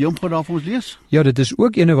luisteraar, wil jy hom gou daar vir ons lees? Ja, dit is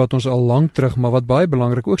ook ene wat ons al lank terug, maar wat baie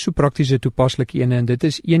belangrik, ook so praktiese toepaslike ene, en dit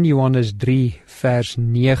is 1 Johannes 3 vers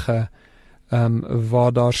 9,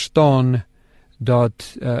 waar daar staan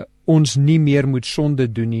dat ons nie meer moet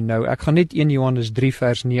sonde doen nie. Nou, ek gaan net 1 Johannes 3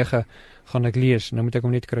 vers 9 gaan ek lees. Nou moet ek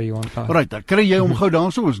hom net kry, Johan. Right, dan kry jy hom gou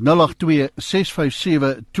daarso, is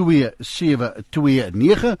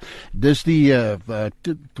 082-657-2729. Dis die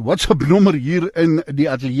WhatsApp nommer hier in die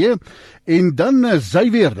ateljee. En dan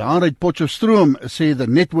Xavier daar uit Potchefstroom sê the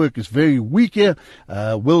network is very weak here.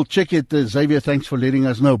 We'll check it. Xavier, thanks for letting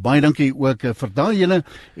us know. Baie dankie ook vir daai julle.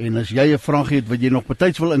 En as jy 'n vraag het wat jy nog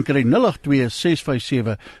betyds wil inkry,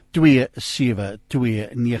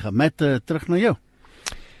 082-657-2729. Met terug na jou.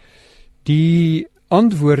 Die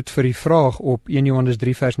antwoord vir die vraag op 1 Johannes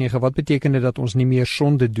 3 vers 9, wat beteken dit dat ons nie meer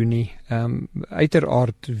sonde doen nie?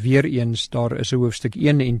 Uiteraard weer eens, daar is 'n hoofstuk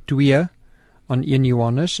 1 en 2 aan 1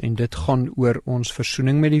 Johannes en dit gaan oor ons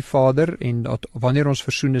versoening met die Vader en dat wanneer ons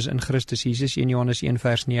versoen is in Christus Jesus, 1 Johannes 1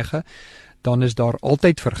 vers 9, dan is daar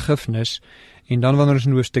altyd vergifnis en dan wanneer ons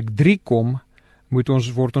in hoofstuk 3 kom,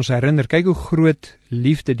 word ons herinner, kyk hoe groot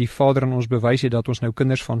liefde die Vader aan ons bewys het dat ons nou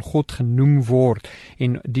kinders van God genoem word.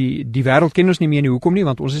 En die wêreld ken ons nie meer nie. Hoekom nie?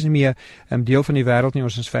 Want ons is nie meer 'n deel van die wêreld nie.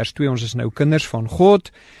 Ons is vers 2, ons is nou kinders van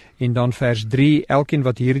God. En dan vers 3, elkeen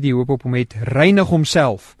wat hierdie hoop op hom het, reinig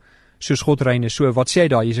homself soos God rein is. So wat sê hy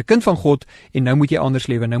daar? Jy's 'n kind van God en nou moet jy anders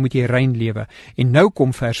lewe, nou moet jy rein lewe. En nou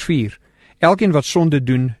kom vers 4. Elkeen wat sonde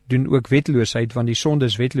doen ook wetloosheid, want die sonde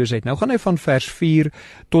is wetloosheid. Nou gaan hy van vers 4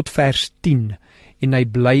 tot vers 10. En hy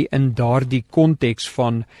bly in daardie konteks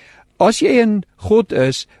van, as jy in God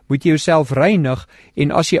is, moet jy jouself reinig,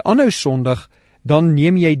 en as jy aanhou sondig, dan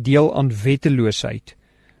neem jy deel aan wetteloosheid.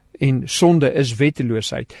 En sonde is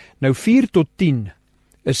wetteloosheid. Nou 4 tot 10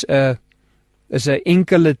 is 'n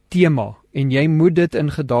enkele tema, en jy moet dit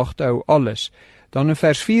in gedagte hou, alles. Dan in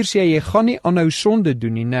vers 4 sê jy gaan nie aanhou sonde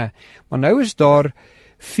doen nie, nee. Maar nou is daar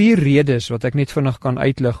 4 redes wat ek net vinnig kan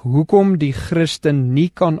uitlig, hoekom die Christen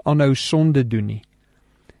nie kan aanhou sonde doen nie.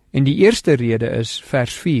 En die eerste rede is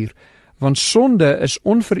vers 4, want sonde is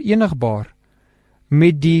onverenigbaar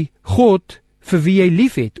met die God vir wie jy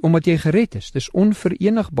lief het, omdat jy gered is. Dis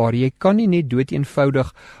onverenigbaar, jy kan nie net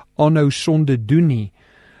doeteenvoudig aanhou sonde doen nie.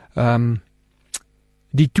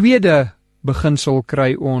 Die tweede beginsel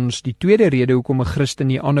kry ons, die tweede rede hoekom 'n Christen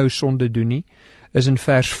nie aanhou sonde doen nie, is in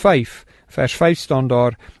vers 5. Vers 5 staan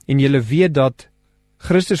daar, en julle weet dat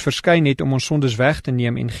Christus verskyn het om ons sondes weg te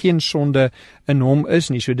neem en geen sonde in hom is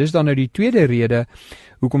nie. So dis dan nou die tweede rede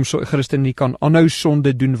hoekom Christen nie kan aanhou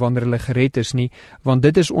sonde doen wanneer hulle gered is nie, want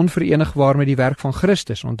dit is onverenigbaar met die werk van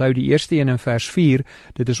Christus. Onthou die eerste een in vers 4,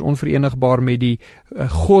 dit is onverenigbaar met die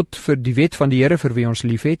God vir die wet van die Here vir wie ons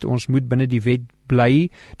lief het. Ons moet binne die wet bly,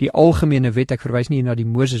 die algemene wet, ek verwys nie na die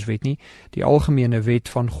Moseswet nie, die algemene wet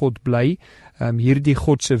van God bly. Hierdie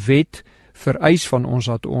God se wet vereis van ons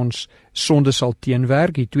dat ons sonde sal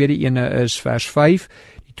teenwerk. Die tweede ene is vers 5.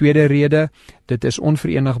 Die tweede rede, dit is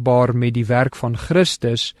onverenigbaar met die werk van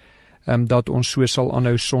Christus, dat ons so sal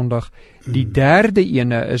aanhou sondig. Die derde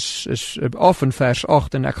ene is af in vers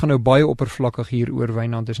 8 en ek gaan nou baie oppervlakkig hieroor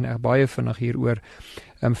Wynand, is net baie vinnig hieroor.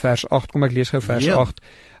 Vers 8, kom ek lees gou vers 8.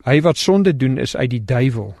 Hy wat sonde doen is uit die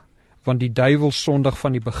duiwel, want die duiwel sondig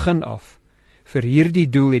van die begin af. Vir hierdie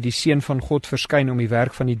doel het die Seun van God verskyn om die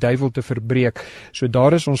werk van die duiwel te verbreek. So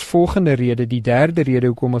daar is ons volgende rede, die derde rede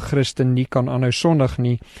hoekom 'n Christen nie kan aanhou sondig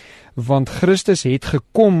nie, want Christus het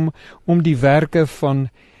gekom om die werke van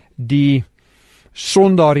die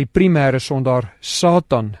sondaar, die primêre sondaar,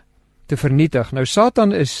 Satan, te vernietig. Nou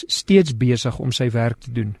Satan is steeds besig om sy werk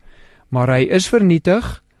te doen, maar hy is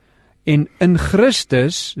vernietig en in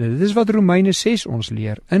Christus, dit is wat Romeine 6 ons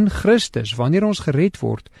leer, in Christus, wanneer ons gered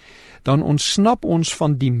word, dan ontsnap ons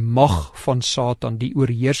van die mag van Satan, die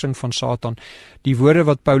oorheersing van Satan. Die woorde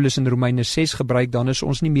wat Paulus in Romeine 6 gebruik, dan is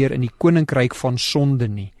ons nie meer in die koninkryk van sonde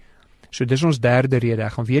nie. So dis ons derde rede.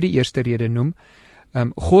 Ek gaan weer die eerste rede noem.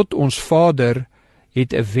 God ons Vader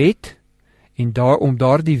het 'n wet en om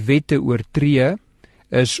daardie wet te oortree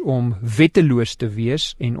is om wetteloos te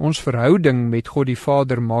wees en ons verhouding met God die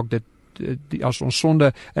Vader maak dit, as ons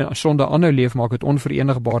sonde aanhou leef, maak dit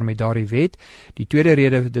onverenigbaar met daardie wet. Die tweede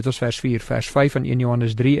rede, dit is vers 4, vers 5 van 1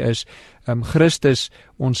 Johannes 3 is, Christus,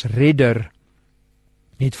 ons redder,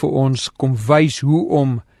 het vir ons kom wys hoe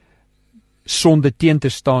om sonde teen te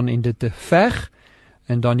staan en dit te veg.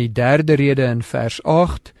 En dan die derde rede in vers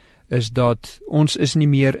 8 is dat ons is nie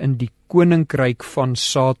meer in die koninkryk van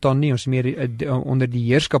Satan nie, ons is meer onder die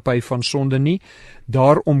heerskappy van sonde nie.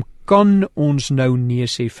 Daarom kan ons nou nee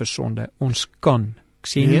sê vir sonde. Ons kan. Ek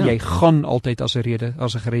sê nie, jy gaan altyd as 'n rede,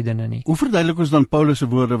 as 'n gereddene nie. Hoe verduidelik ons dan Paulus se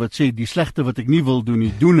woorde wat sê, die slegte wat ek nie wil doen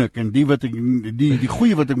nie, doen ek, en die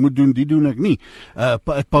goeie wat ek moet doen, die doen ek nie.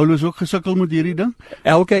 Het Paulus ook gesukkel met hierdie ding?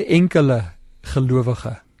 Elke enkele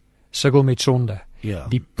gelowige sukkel met sonde. Ja.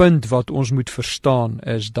 Die punt wat ons moet verstaan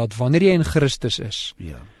is dat wanneer jy in Christus is,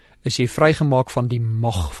 is jy vrygemaak van die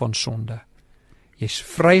mag van sonde. Jy's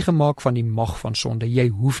vrygemaak van die mag van sonde. Jy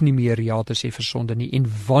hoef nie meer ja te sê vir sonde nie. En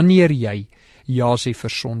wanneer jy ja sê vir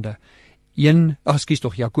sonde,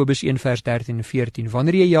 Jakobus 1 vers 13 en 14,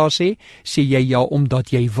 wanneer jy ja sê, sê jy ja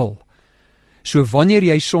omdat jy wil. So wanneer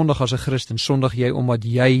jy sondig as 'n Christen, sondig jy omdat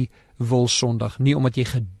jy wil sondig, nie omdat jy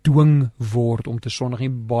gedwing word om te sondig nie.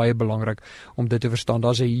 Baie belangrik om dit te verstaan.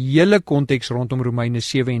 Daar's 'n hele konteks rondom Romeine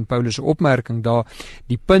 7 en Paulus se opmerking daar.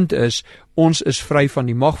 Die punt is, ons is vry van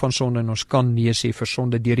die mag van sonde en ons kan nee sê vir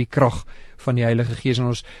sonde deur die krag van die Heilige Gees. En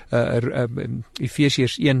ons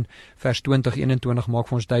Efesiërs 1 vers 20-21 maak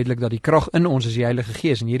vir ons duidelik dat die krag in ons is die Heilige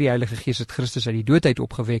Gees, en hierdie Heilige Gees het Christus uit die doodheid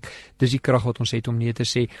opgewek. Dis die krag wat ons het om nee te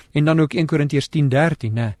sê. En dan ook 1 Korintiërs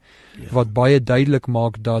 10:13, wat baie duidelik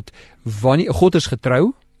maak dat wanneer God is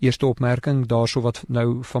getrou, eerste opmerking daarso wat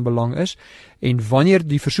nou van belang is, en wanneer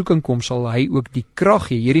die versoeking kom, sal hy ook die krag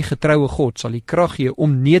gee, hierdie getroue God sal die krag gee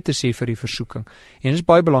om nee te sê vir die versoeking. En dit is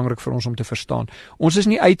baie belangrik vir ons om te verstaan. Ons is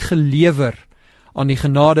nie uitgelewer aan die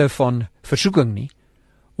genade van versoeking nie.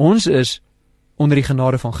 Ons is onder die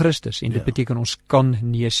genade van Christus, en dit beteken ons kan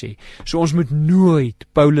nee sê. So ons moet nooit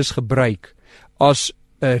Paulus gebruik as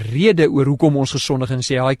 'n rede oor hoekom ons gesondig en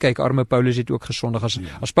sê, "Haai, kyk, arme Paulus het ook gesondig.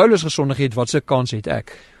 As Paulus gesondig het, wat 'n kans het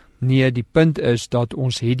ek?" Nee, die punt is dat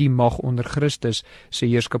ons het die mag onder Christus se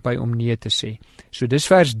heerskappy om nee te sê. So dis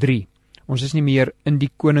vers 3. Ons is nie meer in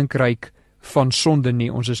die koninkryk van sonde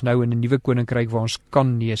nie. Ons is nou in 'n nuwe koninkryk waar ons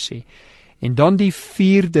kan nee sê. En dan die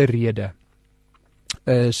vierde rede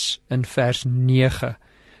is in vers 9.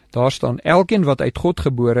 Daar staan, elkeen wat uit God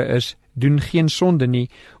gebore is, doen geen sonde nie,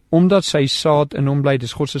 omdat sy saad in hom bly,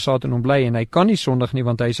 dis God se saad in hom bly, en hy kan nie sondig nie,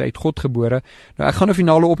 want hy is uit God gebore. Nou ek gaan 'n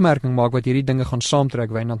finale opmerking maak wat hierdie dinge gaan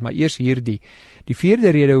saamtrek, Wynand, maar eers hierdie. Die vierde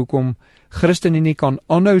rede hoekom Christene nie kan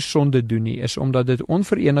aanhou sonde doen nie, is omdat dit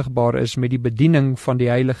onverenigbaar is met die bediening van die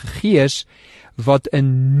Heilige Gees, wat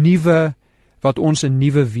ons 'n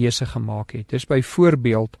nuwe wese gemaak het. Dis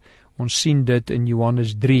byvoorbeeld, ons sien dit in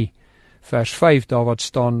Johannes 3, vers 5, daar wat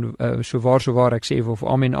staan, so waar ek sê, of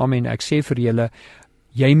amen, amen, ek sê vir julle,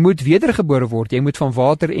 jy moet wedergebore word, jy moet van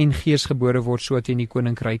water en gees gebore word, sodat jy in die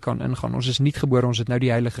koninkryk kan ingaan. Ons is nie gebore, ons het nou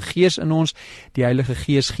die Heilige Gees in ons, die Heilige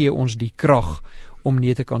Gees gee ons die krag om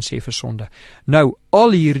nee te kan sê vir sonde. Nou,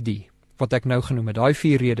 al hierdie, wat ek nou genoem het, daai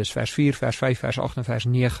 4 redes, vers 4, vers 5, vers 8 en vers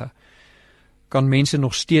 9, kan mense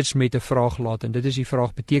nog steeds met 'n vraag laat, en dit is die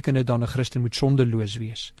vraag, beteken dit dan 'n Christen moet sondeloos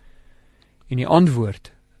wees? En die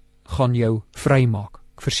antwoord gaan jou vrymaak,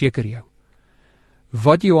 ek verseker jou.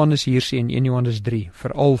 Wat Johannes hier sê in 1 Johannes 3,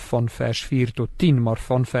 veral van vers 4 tot 10, maar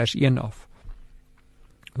van vers 1 af.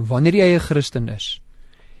 Wanneer jy 'n Christen is,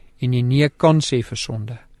 en jy nee kan sê vir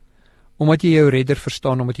sonde, Omdat jy jou redder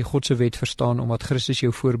verstaan, omdat jy God se wet verstaan, omdat Christus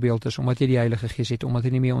jou voorbeeld is, omdat jy die Heilige Gees het, omdat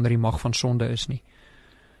jy nie meer onder die mag van sonde is nie.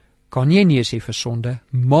 Kan jy nee sê vir sonde,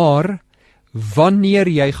 maar wanneer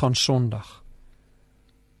jy gaan sondig,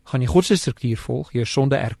 gaan jy God se struktuur volg, jou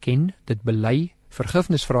sonde erken, dit bely,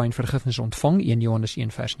 vergifnis vra en vergifnis ontvang, 1 Johannes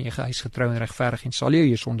 1 vers 9, hy is getrou en regverdig en sal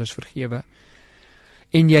jou sondes vergewe.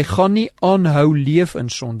 En jy gaan nie aanhou leef in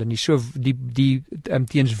sonde nie. So die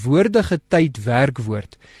teenswoordige tyd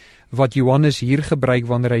werkwoord wat Johannes hier gebruik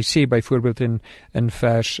wanneer hy sê byvoorbeeld in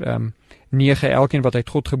vers 9, elkeen wat uit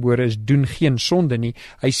God gebore is, doen geen sonde nie.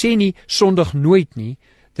 Hy sê nie sondig nooit nie.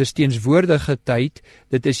 Dis teenswoordige tyd,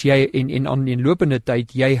 dit is jy en aan die lopende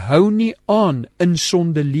tyd, jy hou nie aan in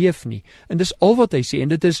sonde leef nie. En dis al wat hy sê,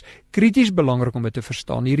 en dit is krities belangrik om dit te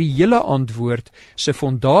verstaan. Hierdie hele antwoord se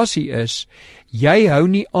fondasie is, jy hou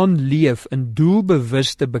nie aan leef in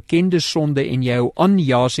doelbewuste bekende sonde en jy hou aan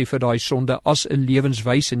ja sê vir daai sonde as 'n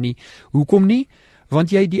lewenswyse nie. Hoekom nie? Want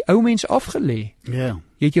jy die ou mens afgelê. Ja.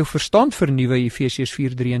 Jy het jou verstand vernuwe, Efesiërs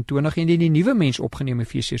 4:23, en jy het die nuwe mens opgeneem,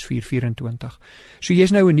 Efesiërs 4:24. So jy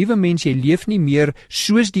is nou 'n nuwe mens, jy leef nie meer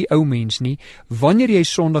soos die ou mens nie. Wanneer jy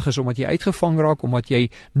sondig is, omdat jy uitgevang raak, omdat jy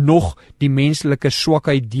nog die menslike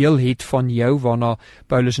swakheid deel het van jou, waarna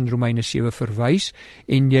Paulus in Romeine 7 verwys,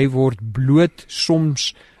 en jy word bloot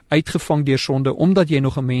soms uitgevang deur sonde, omdat jy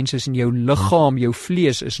nog 'n mens is en jou liggaam, jou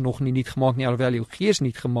vlees is nog nie nuut gemaak nie, alhoewel jou gees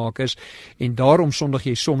nuut gemaak is, en daarom sondig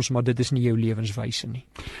jy soms, maar dit is nie jou lewenswyse nie.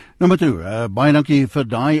 Nommer 2, baie dankie vir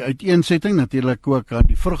daai uiteensetting. Natuurlik ook aan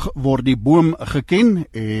die vrug word die boom geken,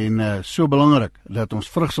 en so belangrik dat ons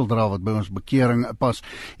vrug sal dra wat by ons bekering pas.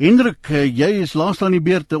 Hendrik, jy is laaste aan die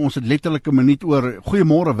beurt. Ons het letterlik 'n minuut oor.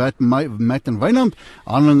 Goeiemôre, Matt en Wynand.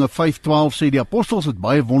 Handelinge 5:12 sê die apostels het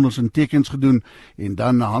baie wonders en tekens gedoen, en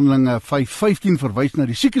dan Handelinge 5:15 verwys na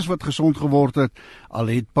die siekes wat gesond geword het, al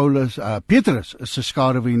het Petrus se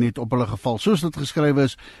skaduwee net op hulle geval, soos dit geskrywe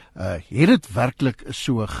is, het dit werklik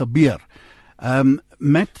so gebeur.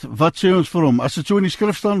 Matt, wat sê ons vir hom? As dit so in die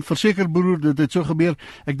skrif staan, verseker broer, dit het so gebeur.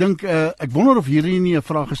 Ek dink, ek wonder of hierdie nie 'n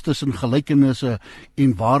vraag is tussen gelykenisse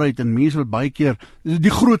en waarheid, en mense wat baie keer die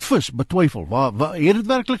groot vis betwyfel. Waar het dit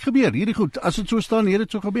werklik gebeur? Hierdie goed, as dit so staan, het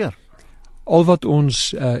dit so gebeur. Al wat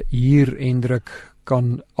ons hier, Hendrik,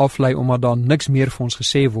 kan aflei, omdat daar niks meer vir ons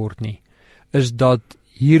gesê word nie, is dat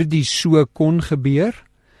hierdie so kon gebeur,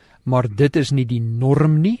 maar dit is nie die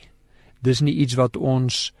norm nie. Dis nie iets wat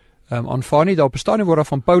ons aanvaar nie. Daar bestaan nie, word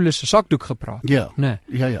van Paulus se sakdoek gepraat. Ja, nee.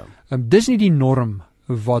 Ja. Dis nie die norm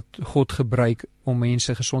wat God gebruik om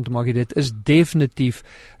mense gesond te maak. Dit is definitief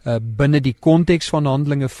binne die konteks van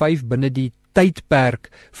Handelinge 5, binne die tydperk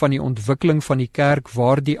van die ontwikkeling van die kerk,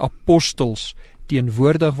 waar die apostels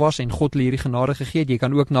teenwoordig was en God hulle hierdie genade gegee het. Jy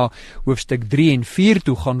kan ook na hoofstuk 3 en 4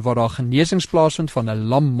 toe gaan, waar daar genesings plaasvind van 'n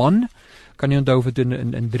lam man. Kan nie onthou of dit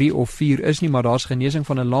in 3 of 4 is nie, maar daar's genesing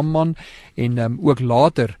van 'n lam man, en ook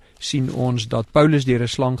later sien ons dat Paulus deur 'n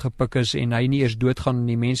slang gepik is en hy nie eers doodgaan, en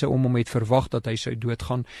die mense om hom het verwag dat hy sou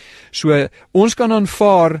doodgaan. So ons kan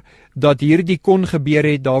aanvaar dat hierdie kon gebeur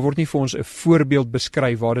het. Daar word nie vir ons 'n voorbeeld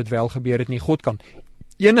beskryf waar dit wel gebeur het nie. God kan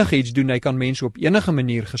enigiets doen, hy kan mense op enige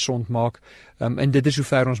manier gesond maak, en dit is hoe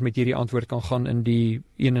ver ons met hierdie antwoord kan gaan in die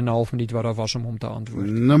 1,5 minuut wat daar was om hom te antwoord.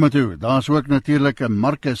 Nommer 2, daar is ook natuurlik in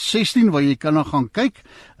Markus 16 waar jy kan na gaan kyk,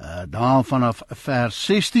 daar vanaf vers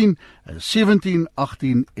 16, 17,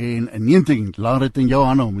 18 en 19. Laat dit in jou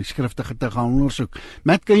hande om die skrifte te gaan ondersoek.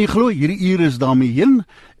 Matt, kan jy glo, hierdie uur is daarmee heen,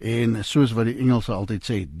 en soos wat die Engelse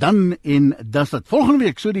altyd sê, dan en das dit. Volgende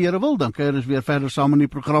week, so die Here wil, dan kuier ons weer verder saam in die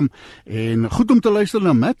program, en goed om te luister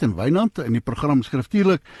na Matt en Wynand in die program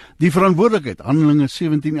skriftuurlik. Die verantwoordelikheid, Handelinge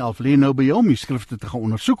 17:11 lê nou by jou om die skrifte te gaan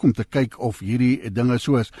ondersoek, om te kyk of hierdie dinge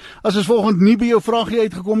so is. As ons volgende nie by jou vraagie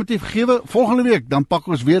uitgekom het, vergewe, volgende week, dan pak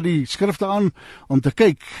ons weer die skrifte aan, om te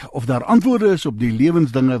kyk of daar antwoorde is op die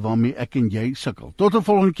lewensdinge waarmee ek en jy sukkel. Tot 'n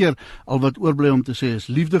volgende keer, al wat oorbly om te sê is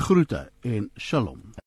liefde groete en shalom.